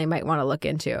person, they might want to look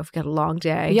into if you've got a long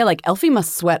day? Yeah, Elfie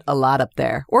must sweat a lot up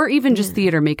there, or even just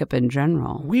theater makeup in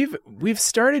general. We've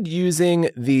started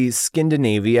using the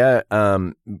Skindinavia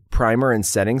primer and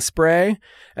setting spray,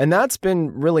 and that's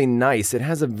been really nice. It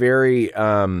has a very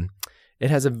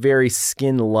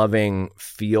skin loving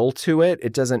feel to it.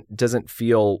 It doesn't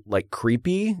feel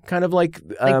creepy, kind of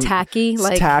tacky,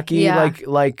 tacky,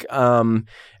 and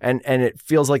it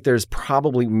feels like there's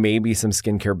probably maybe some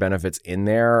skincare benefits in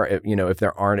there. If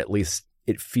there aren't, at least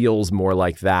it feels more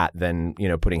like that than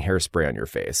putting hairspray on your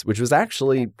face, which was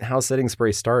actually how setting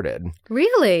spray started.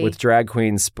 Really, with drag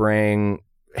queens spraying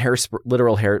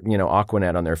literal hair,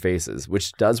 Aquanet on their faces,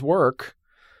 which does work.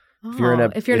 If you're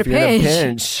in a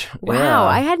pinch. Wow, yeah.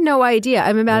 I had no idea.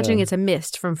 I'm imagining it's a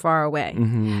mist from far away.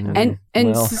 Mm-hmm.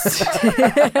 And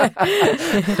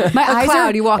my eyes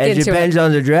cloud, you walk into it. It depends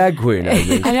on the drag queen.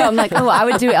 I know. I'm I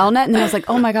would do Elnet, and then I was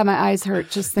oh my God, my eyes hurt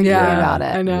just thinking about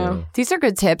it. I know. Yeah. These are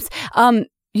good tips.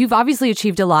 You've obviously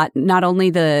achieved a lot. Not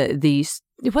only the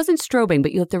it wasn't strobing,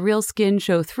 but you let the real skin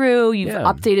show through. You've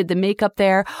updated the makeup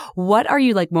there. What are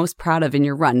you most proud of in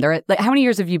your run? How many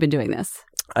years have you been doing this?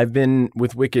 I've been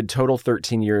with Wicked total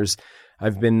 13 years.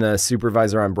 I've been the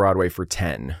supervisor on Broadway for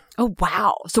 10. Oh,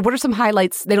 wow. So what are some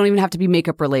highlights? They don't even have to be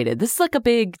makeup related. This is a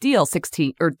big deal,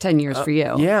 16 or 10 years for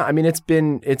you. Yeah. I mean, it's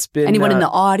been anyone in the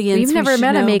audience. We've never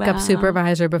met a makeup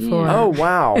supervisor before. Yeah. Oh,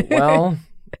 wow. Well,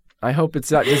 I hope it's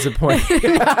not disappointing.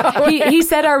 he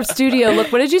said our studio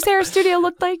looked, what did you say our studio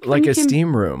looked like? Like a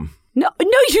steam room. No,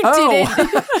 you didn't.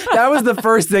 That was the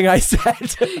first thing I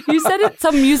said. You said it's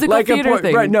some musical theater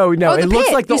thing. Right? No. It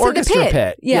looks like the orchestra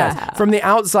pit. Yeah. Yes. From the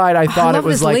outside, I thought it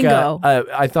was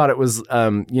I thought it was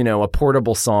a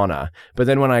portable sauna. But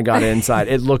then when I got inside,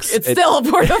 it looks. It's still a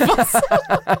portable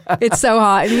sauna. It's so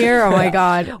hot in here. Oh my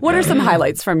God. What are some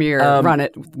highlights from your run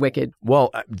at Wicked?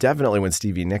 Well, definitely when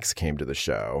Stevie Nicks came to the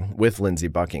show with Lindsey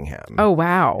Buckingham. Oh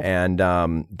wow. And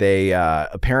they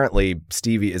apparently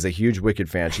Stevie is a huge Wicked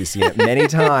fan. She's seen it many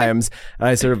times, and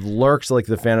I sort of lurked like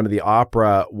the Phantom of the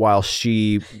Opera while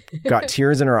she got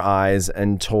tears in her eyes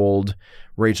and told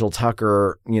Rachel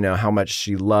Tucker, how much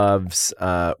she loves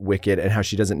Wicked and how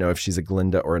she doesn't know if she's a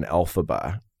Glinda or an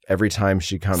Elphaba. Every time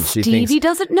she comes, she thinks Stevie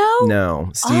doesn't know. No,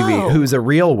 Stevie, who's a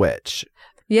real witch.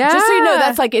 Yeah, just so you know,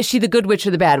 that's is she the good witch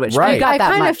or the bad witch? Right, you got I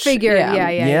that kind much. of figured.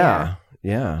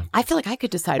 Yeah. I feel like I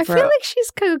could decide I feel like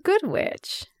she's a good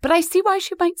witch. But I see why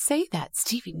she might say that.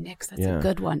 Stevie Nicks, that's a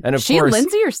good one. And of she course, and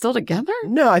Lindsey are still together?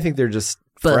 No, I think they're just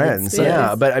friends.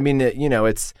 Yeah. But I mean,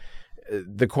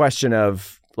 the question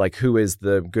of like who is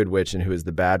the good witch and who is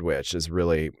the bad witch is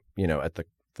really, at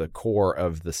the core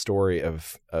of the story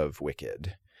of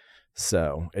Wicked.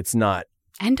 So it's not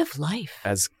end of life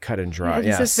as cut and dry.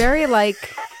 It's just very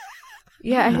like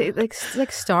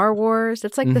like Star Wars.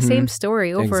 It's like the same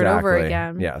story over and over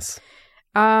again. Yes.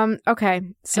 Okay.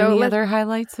 So any other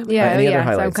highlights? Other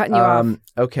highlights? So I'm cutting you off.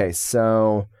 Okay.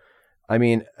 So, I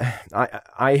mean,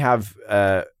 I have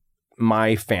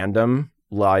my fandom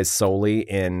lies solely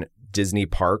in Disney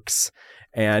parks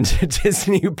and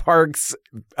Disney parks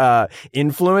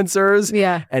influencers.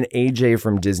 Yeah. And AJ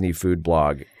from Disney Food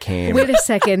Blog came. Wait a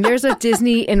second. There's a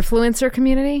Disney influencer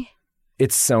community?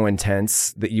 It's so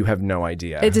intense that you have no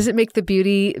idea. Does it make the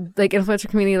beauty influencer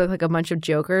community look like a bunch of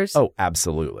jokers? Oh,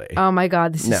 absolutely. Oh my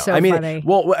God, this is so funny.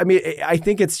 Well, I mean, I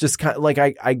think it's just kind of like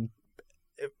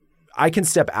I can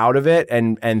step out of it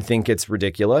and think it's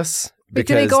ridiculous. But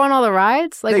do they go on all the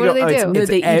rides? Like, what do they do?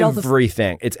 It's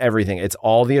everything. It's everything. It's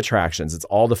all the attractions. It's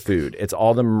all the food. It's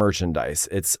all the merchandise.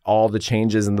 It's all the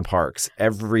changes in the parks.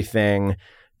 Everything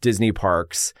Disney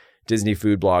parks, Disney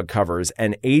Food Blog covers.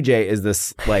 And AJ is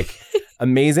this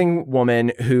amazing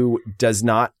woman who does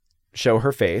not show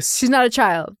her face. She's not a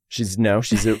child. She's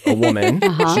a woman.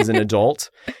 She's an adult.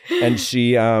 And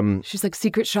she's like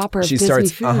secret shopper of Disney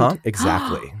food.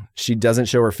 Exactly. She doesn't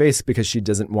show her face because she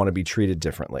doesn't want to be treated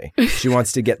differently. She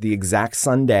wants to get the exact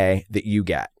sundae that you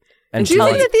get. And do you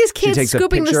think that these kids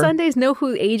scooping the sundaes know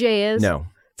who AJ is? No.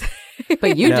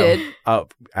 But you did. Oh,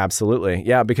 absolutely.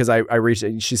 Yeah, because I reached,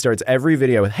 she starts every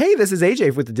video with, hey, this is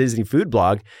AJ with the Disney Food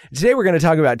Blog. Today we're going to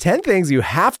talk about 10 things you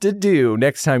have to do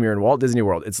next time you're in Walt Disney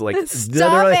World. It's like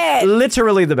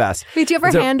literally the best. Wait, do you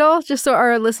have a handle just so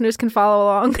our listeners can follow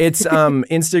along? It's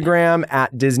Instagram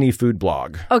at Disney Food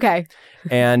Blog. Okay.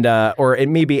 And or it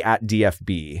may be at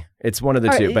DFB. It's one of the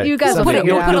two. But you guys will put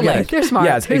a link. They're smart.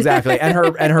 Yes, exactly.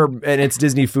 And it's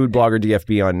Disney Food Blog or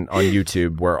DFB on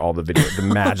YouTube where all the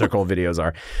magical videos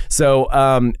are. So,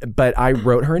 but I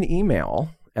wrote her an email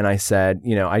and I said,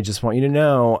 I just want you to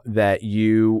know that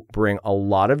you bring a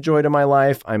lot of joy to my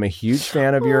life. I'm a huge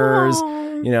fan of yours.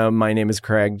 My name is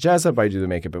Craig Jessup. I do the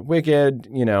makeup at Wicked,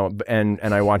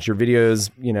 and I watch your videos,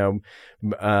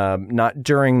 not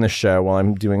during the show while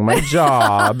I'm doing my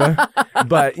job,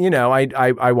 but,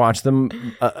 I watch them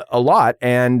a lot.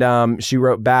 And she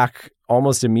wrote back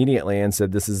almost immediately and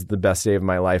said, this is the best day of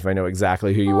my life. I know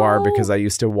exactly who you are because I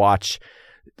used to watch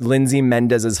Lindsay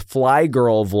Mendez's Fly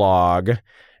Girl vlog.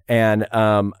 And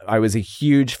I was a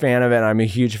huge fan of it. I'm a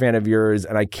huge fan of yours.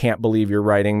 And I can't believe you're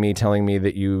writing me, telling me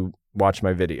that you watch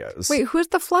my videos. Wait, who's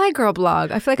the Fly Girl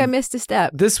blog? I feel like I missed a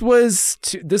step. This was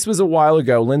a while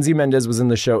ago. Lindsay Mendez was in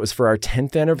the show. It was for our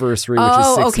 10th anniversary, which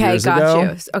is 6 years ago. Oh, okay, got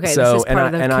you. Okay, so, this is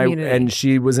part of the community. And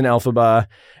she was in Elphaba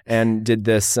and did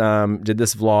this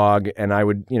vlog, and I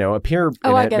would appear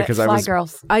in it because I was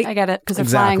girls. I get it because they're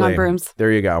flying on brooms.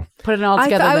 There you go. Put it all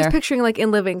together. I was picturing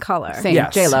In Living Color. Same.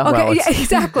 Yes. J-Lo. Okay, well, yeah,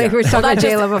 exactly. We were talking about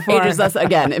J-Lo before. Ages us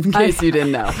again, in case you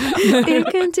didn't know. You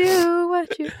can do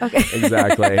what you. Okay.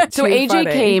 Exactly. So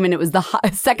AJ came, and it was the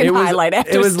second highlight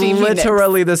after It was Stevie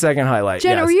literally the second highlight.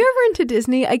 Jen, yes. were you ever into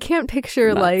Disney? I can't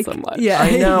picture Not so much. Yeah,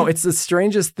 I know it's the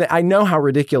strangest thing. I know how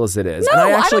ridiculous it is, No, and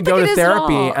I actually don't think go to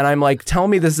therapy, and I'm like, "Tell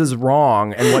me this is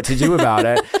wrong and what to do about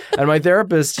it." And my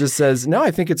therapist just says, "No, I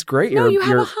think it's great.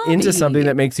 You're into something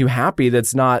that makes you happy.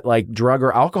 That's not like drug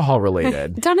or alcohol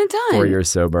related." Done and done. 4 years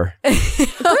sober.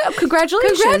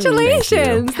 Congratulations!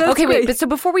 Congratulations. Okay, wait. But so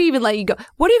before we even let you go,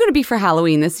 what are you going to be for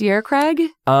Halloween this year, Craig?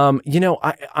 I'm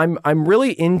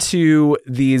really into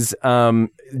these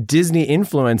Disney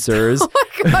influencers. Oh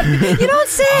my God. You don't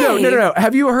say. No.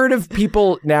 Have you heard of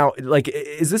people now? Like,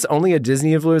 is this only a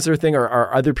Disney influencer thing, or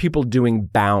are other people doing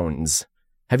bounds?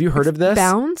 Have you heard of this?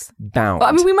 Bounds? Bound. Well,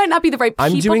 I mean, we might not be the right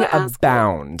people I'm doing to ask. a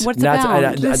bound. What's a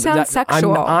bound? This sounds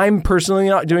sexual. I'm personally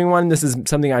not doing one. This is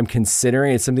something I'm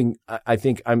considering. It's something I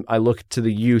think I look to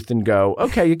the youth and go,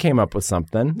 okay, you came up with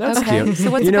something. That's cute. So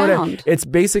what's a bound? It's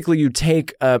basically you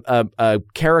take a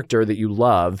character that you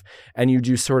love and you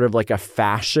do sort of like a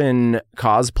fashion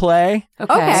cosplay.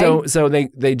 Okay. So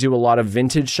they do a lot of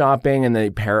vintage shopping and they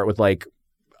pair it with like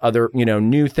other,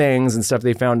 new things and stuff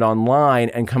they found online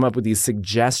and come up with these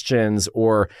suggestions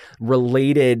or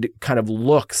related kind of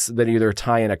looks that either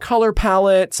tie in a color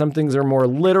palette. Some things are more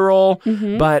literal,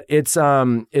 but it's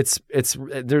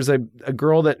there's a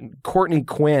girl that Courtney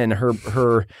Quinn,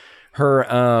 her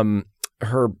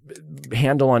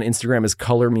handle on Instagram is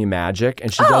Color Me Magic,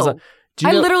 and she does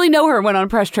I literally know her, went on a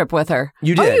press trip with her.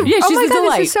 You did? Yeah, she's my a God,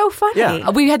 delight. this is so funny. Yeah.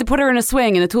 We had to put her in a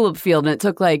swing in a tulip field, and it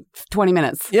took like 20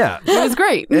 minutes. Yeah. It was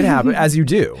great. It happened, as you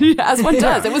do. As one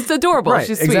does. It was adorable. Right,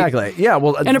 She's sweet. exactly. Yeah,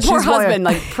 well, And her poor husband,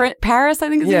 Paris, I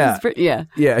think his name is.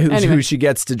 Yeah, who she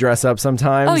gets to dress up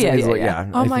sometimes. Oh, yeah, yeah.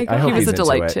 Oh, my God. I hope He was he's a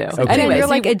delight, into it. too. Okay. Anyway, you're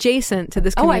like adjacent to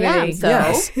this community. I am. So.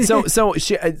 Yes. So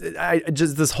she, I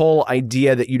just this whole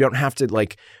idea that you don't have to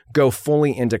like go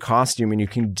fully into costume and you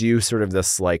can do sort of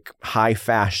this like high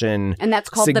fashion And that's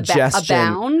called suggestion. a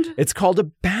bound? It's called a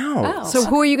bound. Oh. So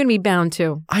who are you going to be bound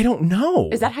to? I don't know.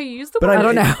 Is that how you use the But word? I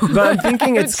don't know. But I'm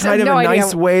thinking it's I have kind of no a nice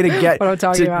idea way to get what I'm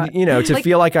talking about. You know, to Like,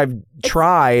 feel like I've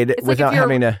tried It's without like if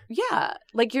you're- having to. Yeah,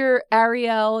 like your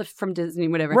Ariel from Disney,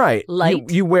 whatever. Right.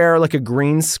 Light. You wear like a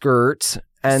green skirt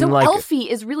and so like. Elfie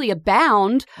is really a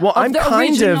bound. Well, of I'm the kind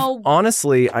original... of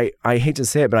honestly. I hate to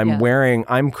say it, but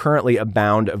I'm currently a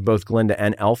bound of both Glinda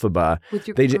and Elphaba. With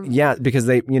your because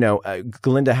they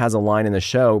Glinda has a line in the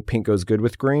show, "Pink goes good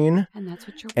with green," and that's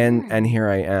what you're wearing. and here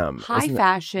I am. High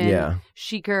fashion,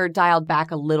 chicer, dialed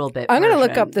back a little bit. I'm going to look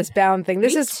version. up this bound thing.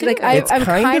 This Me is too. like I'm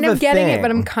kind of getting it,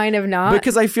 but I'm kind of not.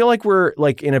 Because I feel like we're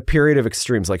like in a period of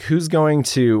extremes. Like, who's going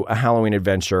to a Halloween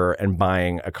adventure and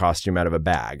buying a costume out of a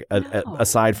bag,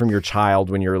 aside from your child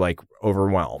when you're like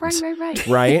overwhelmed? Right.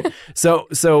 Right? So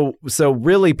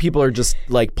really people are just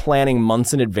like planning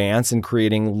months in advance and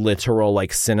creating literal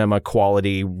like cinema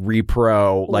quality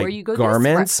repro like you go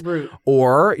garments. This route.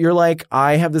 Or you're like,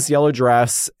 I have this yellow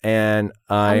dress and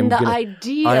I'm the gonna,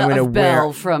 idea I'm gonna of Belle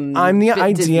wear, from I'm the Disney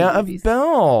idea of movies.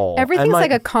 Belle. Everything's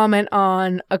like a comment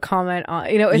on a comment on.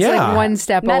 You know, it's Yeah. like one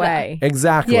step Meta. away.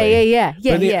 Exactly. Yeah.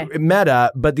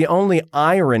 Meta, but the only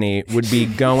irony would be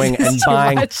going and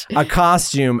buying a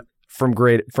costume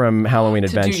from Halloween to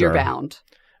Adventure. do your bound.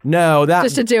 No, that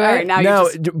Just to do it. All right, now no.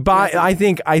 you're just,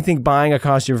 I think buying a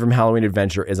costume from Halloween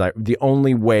Adventure is the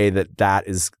only way that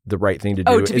is the right thing to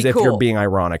do. to is be if you're cool. being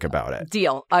ironic about it.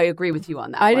 deal. I agree with you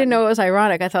on that. I one. didn't know it was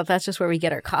ironic. I thought that's just where we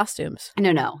get our costumes.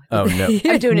 No. Oh no,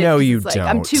 I'm doing it. No, 'cause you it's like, don't.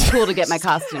 I'm too cool to get my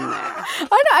costume there. I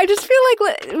know. I just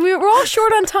feel like we're all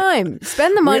short on time.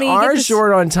 Spend the money. We get are this-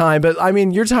 short on time, but I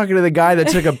mean, you're talking to the guy that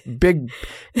took a big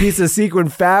piece of sequin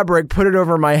fabric, put it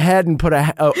over my head, and put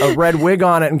a red wig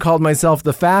on it, and called myself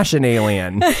the fashion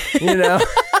alien. You know,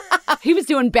 He was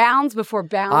doing bounds before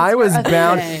bounds. I was were a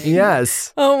bound. thing.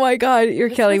 Yes. Oh my God, you're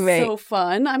This killing was me. So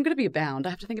fun. I'm going to be a bound. I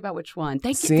have to think about which one.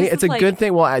 Thank you. See, This it's is a good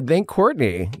thing. Well, I think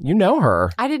Courtney, you know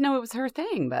her. I didn't know it was her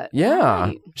thing, but Yeah, all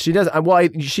right. she does. Well,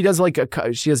 she does like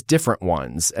she has different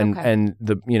ones, and Okay. and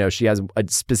she has a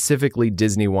specifically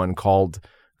Disney one called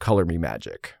Color Me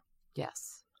Magic.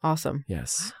 Yes. Awesome.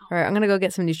 Yes. All right, I'm gonna go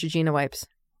get some Neutrogena wipes,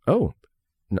 Oh,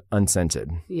 unscented.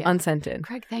 Yeah. unscented.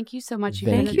 Craig, thank you so much.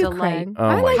 You've Thank been a you, delight. Craig. Oh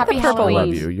I my like God. the purple. I love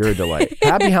you. You're a delight.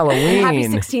 Happy Halloween. Happy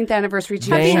 16th anniversary to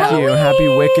Thank you. you. Happy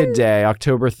Wicked Day,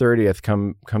 October 30th.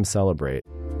 Come celebrate.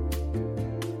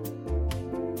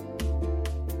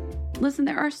 Listen,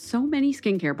 there are so many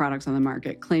skincare products on the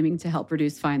market claiming to help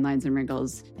reduce fine lines and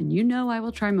wrinkles, and you know I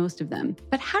will try most of them.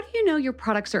 But how do you know your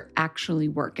products are actually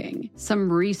working?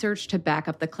 Some research to back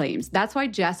up the claims. That's why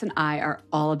Jess and I are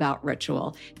all about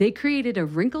Ritual. They created a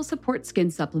wrinkle support skin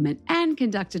supplement and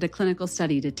conducted a clinical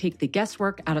study to take the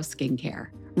guesswork out of skincare.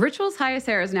 Ritual's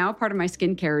Hyacera is now a part of my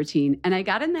skincare routine, and I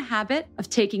got in the habit of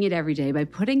taking it every day by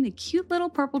putting the cute little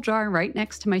purple jar right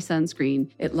next to my sunscreen.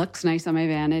 It looks nice on my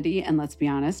vanity, and let's be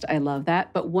honest, I love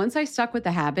that. But once I stuck with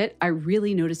the habit, I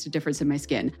really noticed a difference in my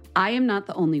skin. I am not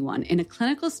the only one. In a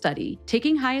clinical study,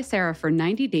 taking Hyacera for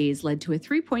 90 days led to a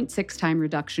 3.6 time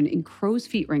reduction in crow's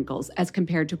feet wrinkles as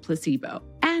compared to placebo.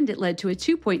 And it led to a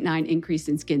 2.9 increase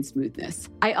in skin smoothness.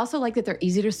 I also like that they're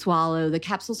easy to swallow. The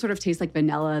capsules sort of taste like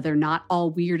vanilla. They're not all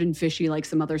weird and fishy like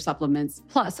some other supplements.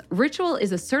 Plus, Ritual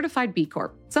is a certified B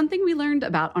Corp, something we learned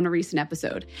about on a recent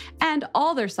episode. And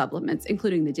all their supplements,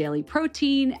 including the daily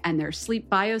protein and their Sleep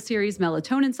Bio Series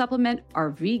melatonin supplement, are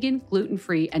vegan,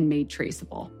 gluten-free, and made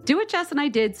traceable. Do what Jess and I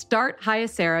did. Start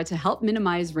Hyacera to help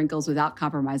minimize wrinkles without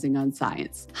compromising on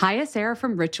science. Hyacera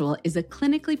from Ritual is a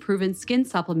clinically proven skin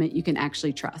supplement you can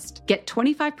actually trust. Get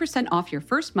 25% off your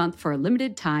first month for a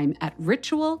limited time at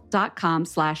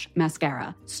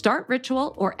ritual.com/mascara. Start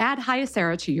Ritual or add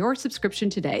Hyacera to your subscription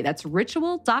today. That's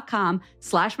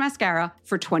ritual.com/mascara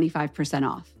for 25%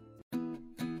 off.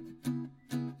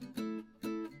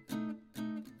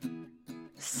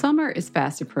 Summer is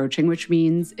fast approaching, which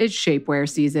means it's shapewear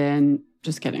season.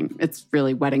 Just kidding. It's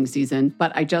really wedding season.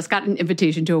 But I just got an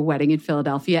invitation to a wedding in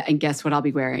Philadelphia, and guess what I'll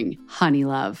be wearing? Honey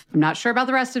Love. I'm not sure about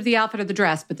the rest of the outfit or the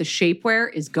dress, but the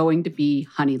shapewear is going to be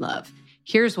Honey Love.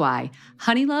 Here's why.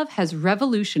 Honeylove has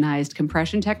revolutionized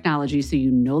compression technology so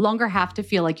you no longer have to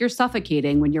feel like you're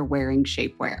suffocating when you're wearing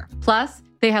shapewear. Plus,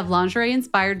 they have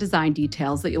lingerie-inspired design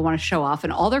details that you'll want to show off,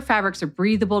 and all their fabrics are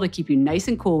breathable to keep you nice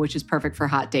and cool, which is perfect for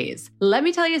hot days. Let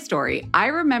me tell you a story. I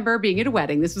remember being at a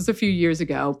wedding, this was a few years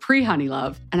ago,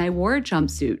 pre-Honeylove, and I wore a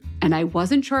jumpsuit, and I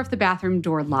wasn't sure if the bathroom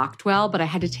door locked well, but I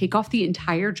had to take off the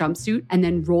entire jumpsuit and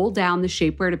then roll down the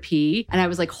shapewear to pee, and I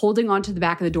was like holding onto the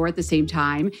back of the door at the same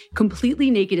time,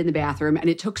 completely naked in the bathroom, and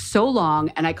it took so long,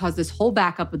 and I caused this whole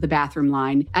backup with the bathroom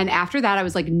line, and after that, I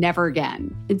was like, never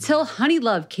again. Until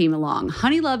Honeylove came along.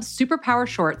 Honeylove's Superpower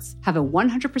shorts have a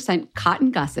 100%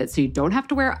 cotton gusset, so you don't have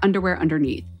to wear underwear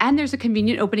underneath. And there's a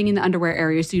convenient opening in the underwear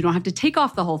area, so you don't have to take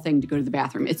off the whole thing to go to the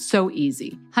bathroom. It's so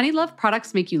easy. Honeylove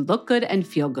products make you look good and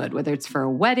feel good, whether it's for a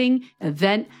wedding,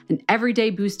 event, an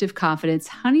everyday boost of confidence.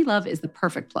 Honeylove is the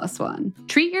perfect plus one.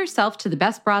 Treat yourself to the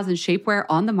best bras and shapewear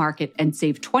on the market and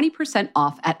save 20%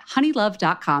 off at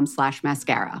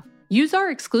honeylove.com/mascara. Use our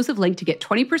exclusive link to get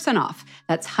 20% off.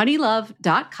 That's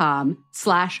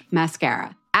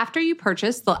honeylove.com/mascara. After you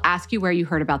purchase, they'll ask you where you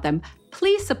heard about them.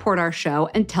 Please support our show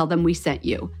and tell them we sent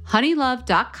you.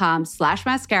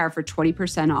 honeylove.com/mascara for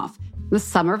 20% off. The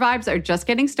summer vibes are just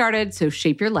getting started, so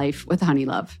shape your life with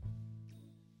Honeylove.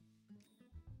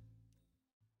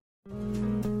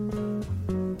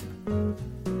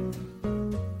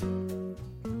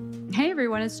 Hey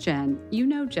everyone, it's Jen. You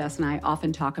know Jess and I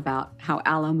often talk about how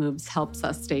Alo Moves helps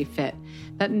us stay fit.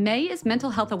 But May is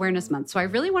Mental Health Awareness Month, so I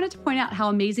really wanted to point out how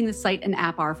amazing the site and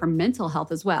app are for mental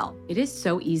health as well. It is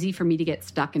so easy for me to get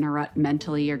stuck in a rut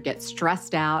mentally or get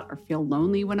stressed out or feel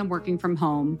lonely when I'm working from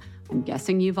home. I'm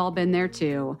guessing you've all been there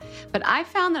too. But I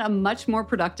found that a much more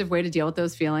productive way to deal with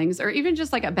those feelings, or even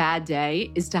just like a bad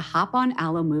day, is to hop on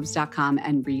alomoves.com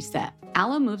and reset.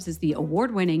 Alo Moves is the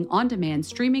award-winning, on-demand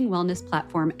streaming wellness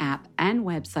platform, app, and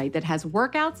website that has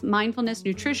workouts, mindfulness,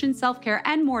 nutrition, self-care,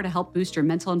 and more to help boost your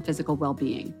mental and physical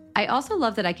well-being. I also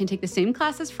love that I can take the same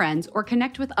class as friends or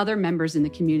connect with other members in the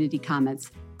community comments.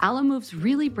 Alo Moves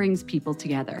really brings people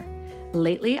together.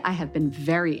 Lately, I have been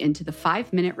very into the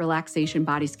 5-minute relaxation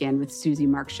body scan with Susie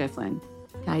Mark Schifflin.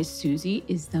 Guys, Susie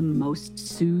is the most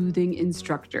soothing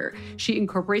instructor. She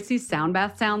incorporates these sound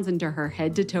bath sounds into her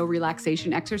head-to-toe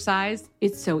relaxation exercise.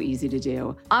 It's so easy to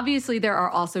do. Obviously, there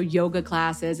are also yoga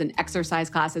classes and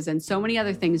exercise classes and so many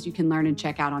other things you can learn and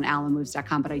check out on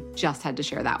alomoves.com, but I just had to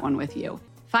share that one with you.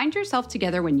 Find yourself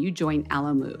together when you join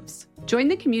Alo Moves. Join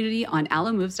the community on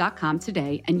alomoves.com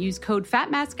today and use code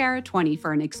FATMASCARA20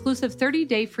 for an exclusive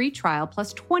 30-day free trial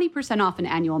plus 20% off an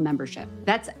annual membership.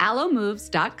 That's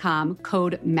alomoves.com,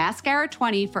 code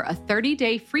MASCARA20 for a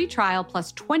 30-day free trial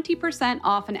plus 20%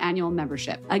 off an annual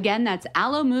membership. Again, that's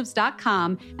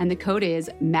alomoves.com and the code is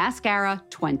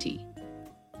MASCARA20.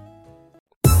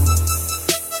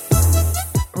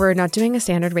 We're not doing a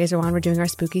standard razor wand. We're doing our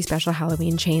spooky special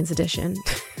Halloween Chains edition.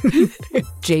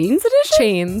 Chains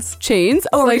edition? Chains?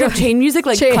 Oh, like chain music,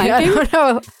 like clanking? I don't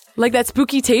know. Like that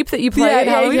spooky tape that you play at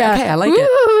Halloween? Yeah. Okay, I like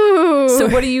Ooh. it. So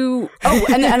what do you... Oh,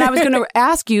 and I was going to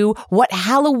ask you, what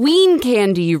Halloween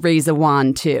candy you raise a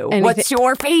wand to? What's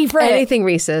your favorite? Anything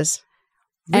Reese's.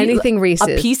 Anything Reese's.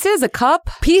 A Pieces? A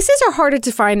cup? Pieces are harder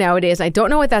to find nowadays. I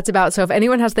don't know what that's about. So if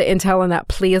anyone has the intel on that,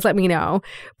 please let me know.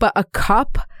 But a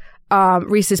cup...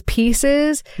 Reese's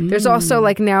Pieces. There's also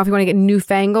like now if you want to get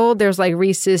newfangled, there's like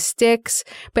Reese's Sticks.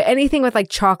 But anything with like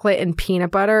chocolate and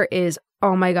peanut butter is,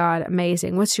 oh my God,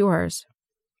 amazing. What's yours?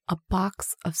 A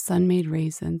box of Sun-Made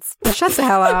raisins. Shut the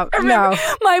hell up. No.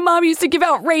 My mom used to give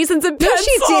out raisins and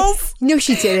pencils. No,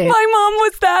 she didn't. My mom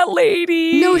was that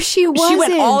lady. No, she wasn't. She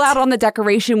went all out on the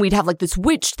decoration. We'd have like this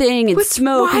witch thing and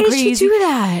smoke and crazy. Why did she do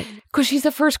that? Because she's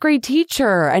a first grade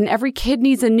teacher and every kid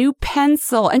needs a new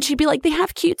pencil. And she'd be like, they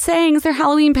have cute sayings. They're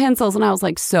Halloween pencils. And I was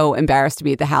like so embarrassed to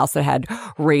be at the house that had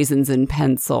raisins and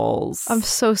pencils. I'm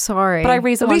so sorry. But I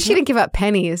raised At least she didn't give out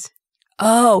pennies.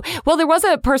 Oh, well, there was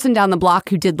a person down the block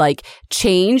who did like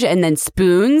change and then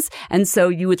spoons. And so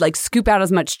you would like scoop out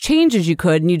as much change as you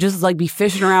could and you just like be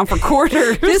fishing around for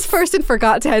quarters. This person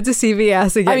forgot to head to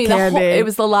CVS and get candy. It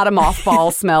was a lot of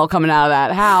mothball smell coming out of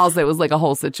that house. It was like a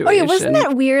whole situation. Oh, yeah. Wasn't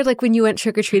that weird? Like when you went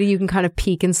trick-or-treating, you can kind of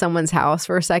peek in someone's house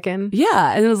for a second.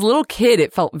 Yeah. And as a little kid,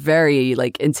 it felt very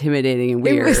like intimidating and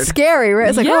weird. It was scary, right?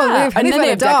 It's like, and then they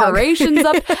have decorations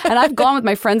up. And I've gone with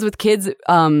my friends with kids,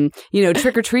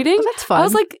 trick-or-treating. Oh, that's fun. I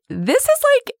was like, this is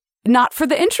like not for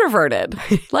the introverted.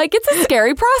 Like, it's a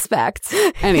scary prospect.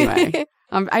 Anyway.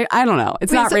 I don't know.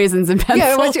 It's not raisins and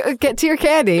pencil. Yeah, get to your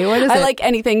candy. What is it? I like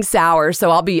anything sour,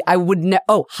 so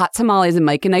hot tamales and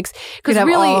Mike and Ike's. Because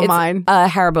really, all of mine.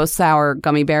 Haribo sour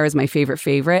gummy bear is my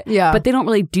favorite. Yeah. But they don't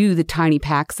really do the tiny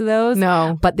packs of those.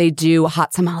 No. But they do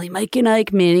hot tamale Mike and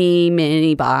Ike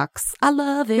mini box. I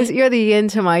love it. You're the yin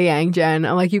to my yang, Jen.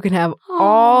 I'm like, you can have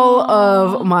all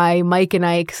of my Mike and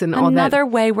Ike's and all that. Another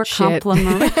way we're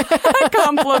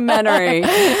complimentary.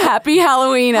 Happy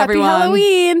Halloween, everyone. Happy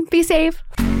Halloween. Be safe.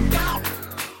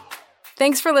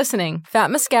 Thanks for listening.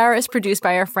 Fat Mascara is produced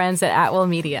by our friends at Atwell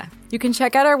Media. You can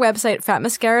check out our website,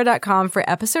 fatmascara.com, for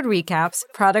episode recaps,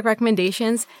 product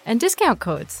recommendations, and discount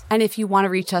codes. And if you want to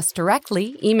reach us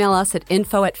directly, email us at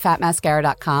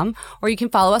info@fatmascara.com, or you can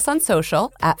follow us on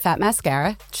social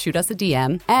 @fatmascara, shoot us a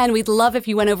DM, and we'd love if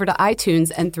you went over to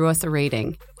iTunes and threw us a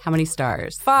rating. How many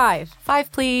stars? 5.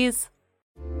 5, please.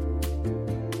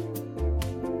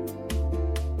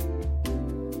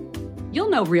 You'll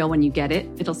know real when you get it.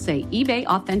 It'll say eBay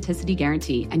Authenticity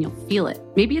Guarantee, and you'll feel it.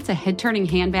 Maybe it's a head-turning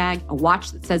handbag, a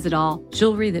watch that says it all,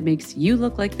 jewelry that makes you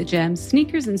look like the gem,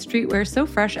 sneakers and streetwear so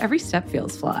fresh every step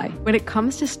feels fly. When it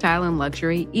comes to style and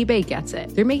luxury, eBay gets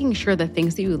it. They're making sure the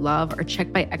things that you love are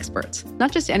checked by experts.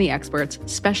 Not just any experts,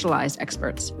 specialized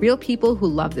experts. Real people who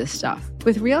love this stuff.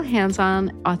 With real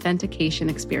hands-on authentication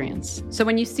experience. So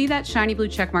when you see that shiny blue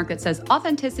checkmark that says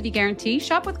Authenticity Guarantee,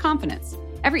 shop with confidence.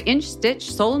 Every inch,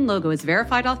 stitch, sole, and logo is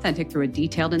verified authentic through a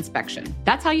detailed inspection.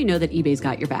 That's how you know that eBay's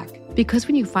got your back. Because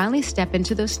when you finally step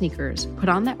into those sneakers, put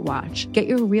on that watch, get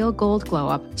your real gold glow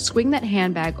up, swing that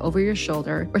handbag over your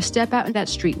shoulder, or step out in that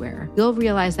streetwear, you'll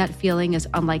realize that feeling is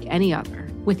unlike any other.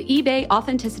 With eBay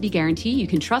Authenticity Guarantee, you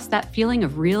can trust that feeling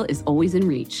of real is always in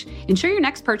reach. Ensure your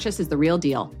next purchase is the real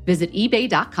deal. Visit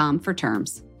ebay.com for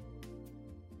terms.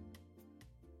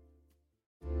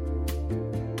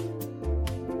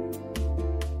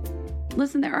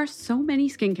 Listen, there are so many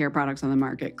skincare products on the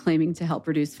market claiming to help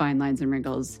reduce fine lines and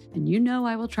wrinkles, and you know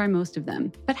I will try most of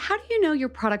them. But how do you know your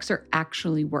products are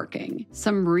actually working?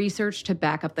 Some research to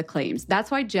back up the claims.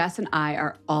 That's why Jess and I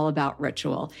are all about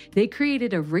Ritual. They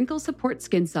created a wrinkle support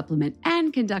skin supplement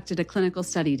and conducted a clinical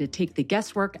study to take the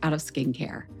guesswork out of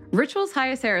skincare. Ritual's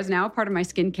Hyacera is now a part of my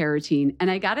skincare routine, and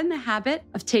I got in the habit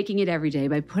of taking it every day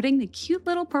by putting the cute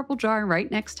little purple jar right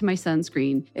next to my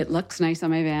sunscreen. It looks nice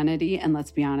on my vanity, and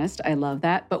let's be honest, I love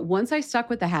that. But once I stuck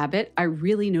with the habit, I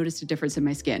really noticed a difference in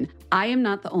my skin. I am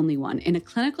not the only one. In a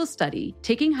clinical study,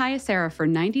 taking Hyacera for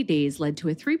 90 days led to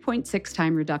a 3.6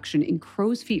 time reduction in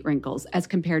crow's feet wrinkles as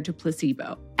compared to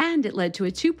placebo. And it led to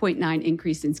a 2.9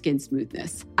 increase in skin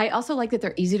smoothness. I also like that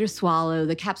they're easy to swallow.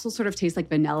 The capsules sort of taste like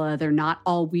vanilla. They're not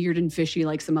all weird and fishy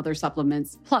like some other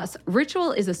supplements. Plus,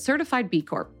 Ritual is a certified B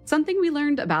Corp, something we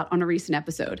learned about on a recent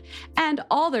episode. And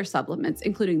all their supplements,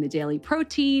 including the daily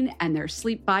protein and their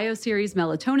Sleep Bio Series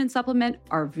melatonin supplement,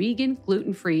 are vegan,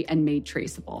 gluten-free, and made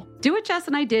traceable. Do what Jess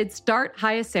and I did. Start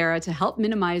Hyacera to help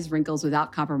minimize wrinkles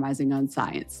without compromising on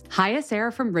science.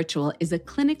 Hyacera from Ritual is a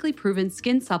clinically proven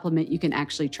skin supplement you can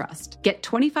actually trust. Get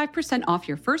 25% off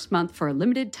your first month for a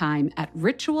limited time at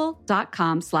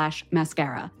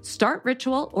ritual.com/mascara. Start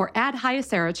Ritual or add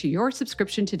Hyacera to your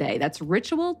subscription today. That's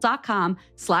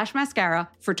ritual.com/mascara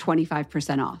for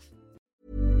 25% off.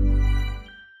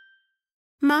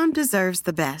 Mom deserves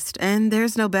the best, and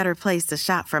there's no better place to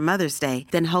shop for Mother's Day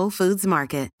than Whole Foods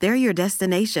Market. They're your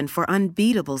destination for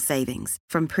unbeatable savings,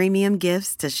 from premium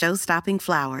gifts to show-stopping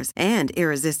flowers and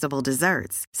irresistible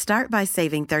desserts. Start by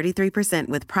saving 33%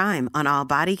 with Prime on all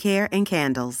body care and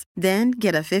candles. Then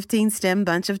get a 15-stem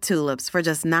bunch of tulips for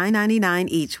just $9.99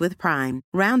 each with Prime.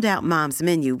 Round out Mom's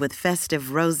menu with festive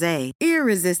rosé,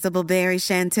 irresistible berry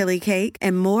chantilly cake,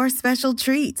 and more special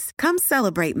treats. Come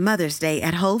celebrate Mother's Day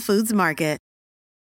at Whole Foods Market.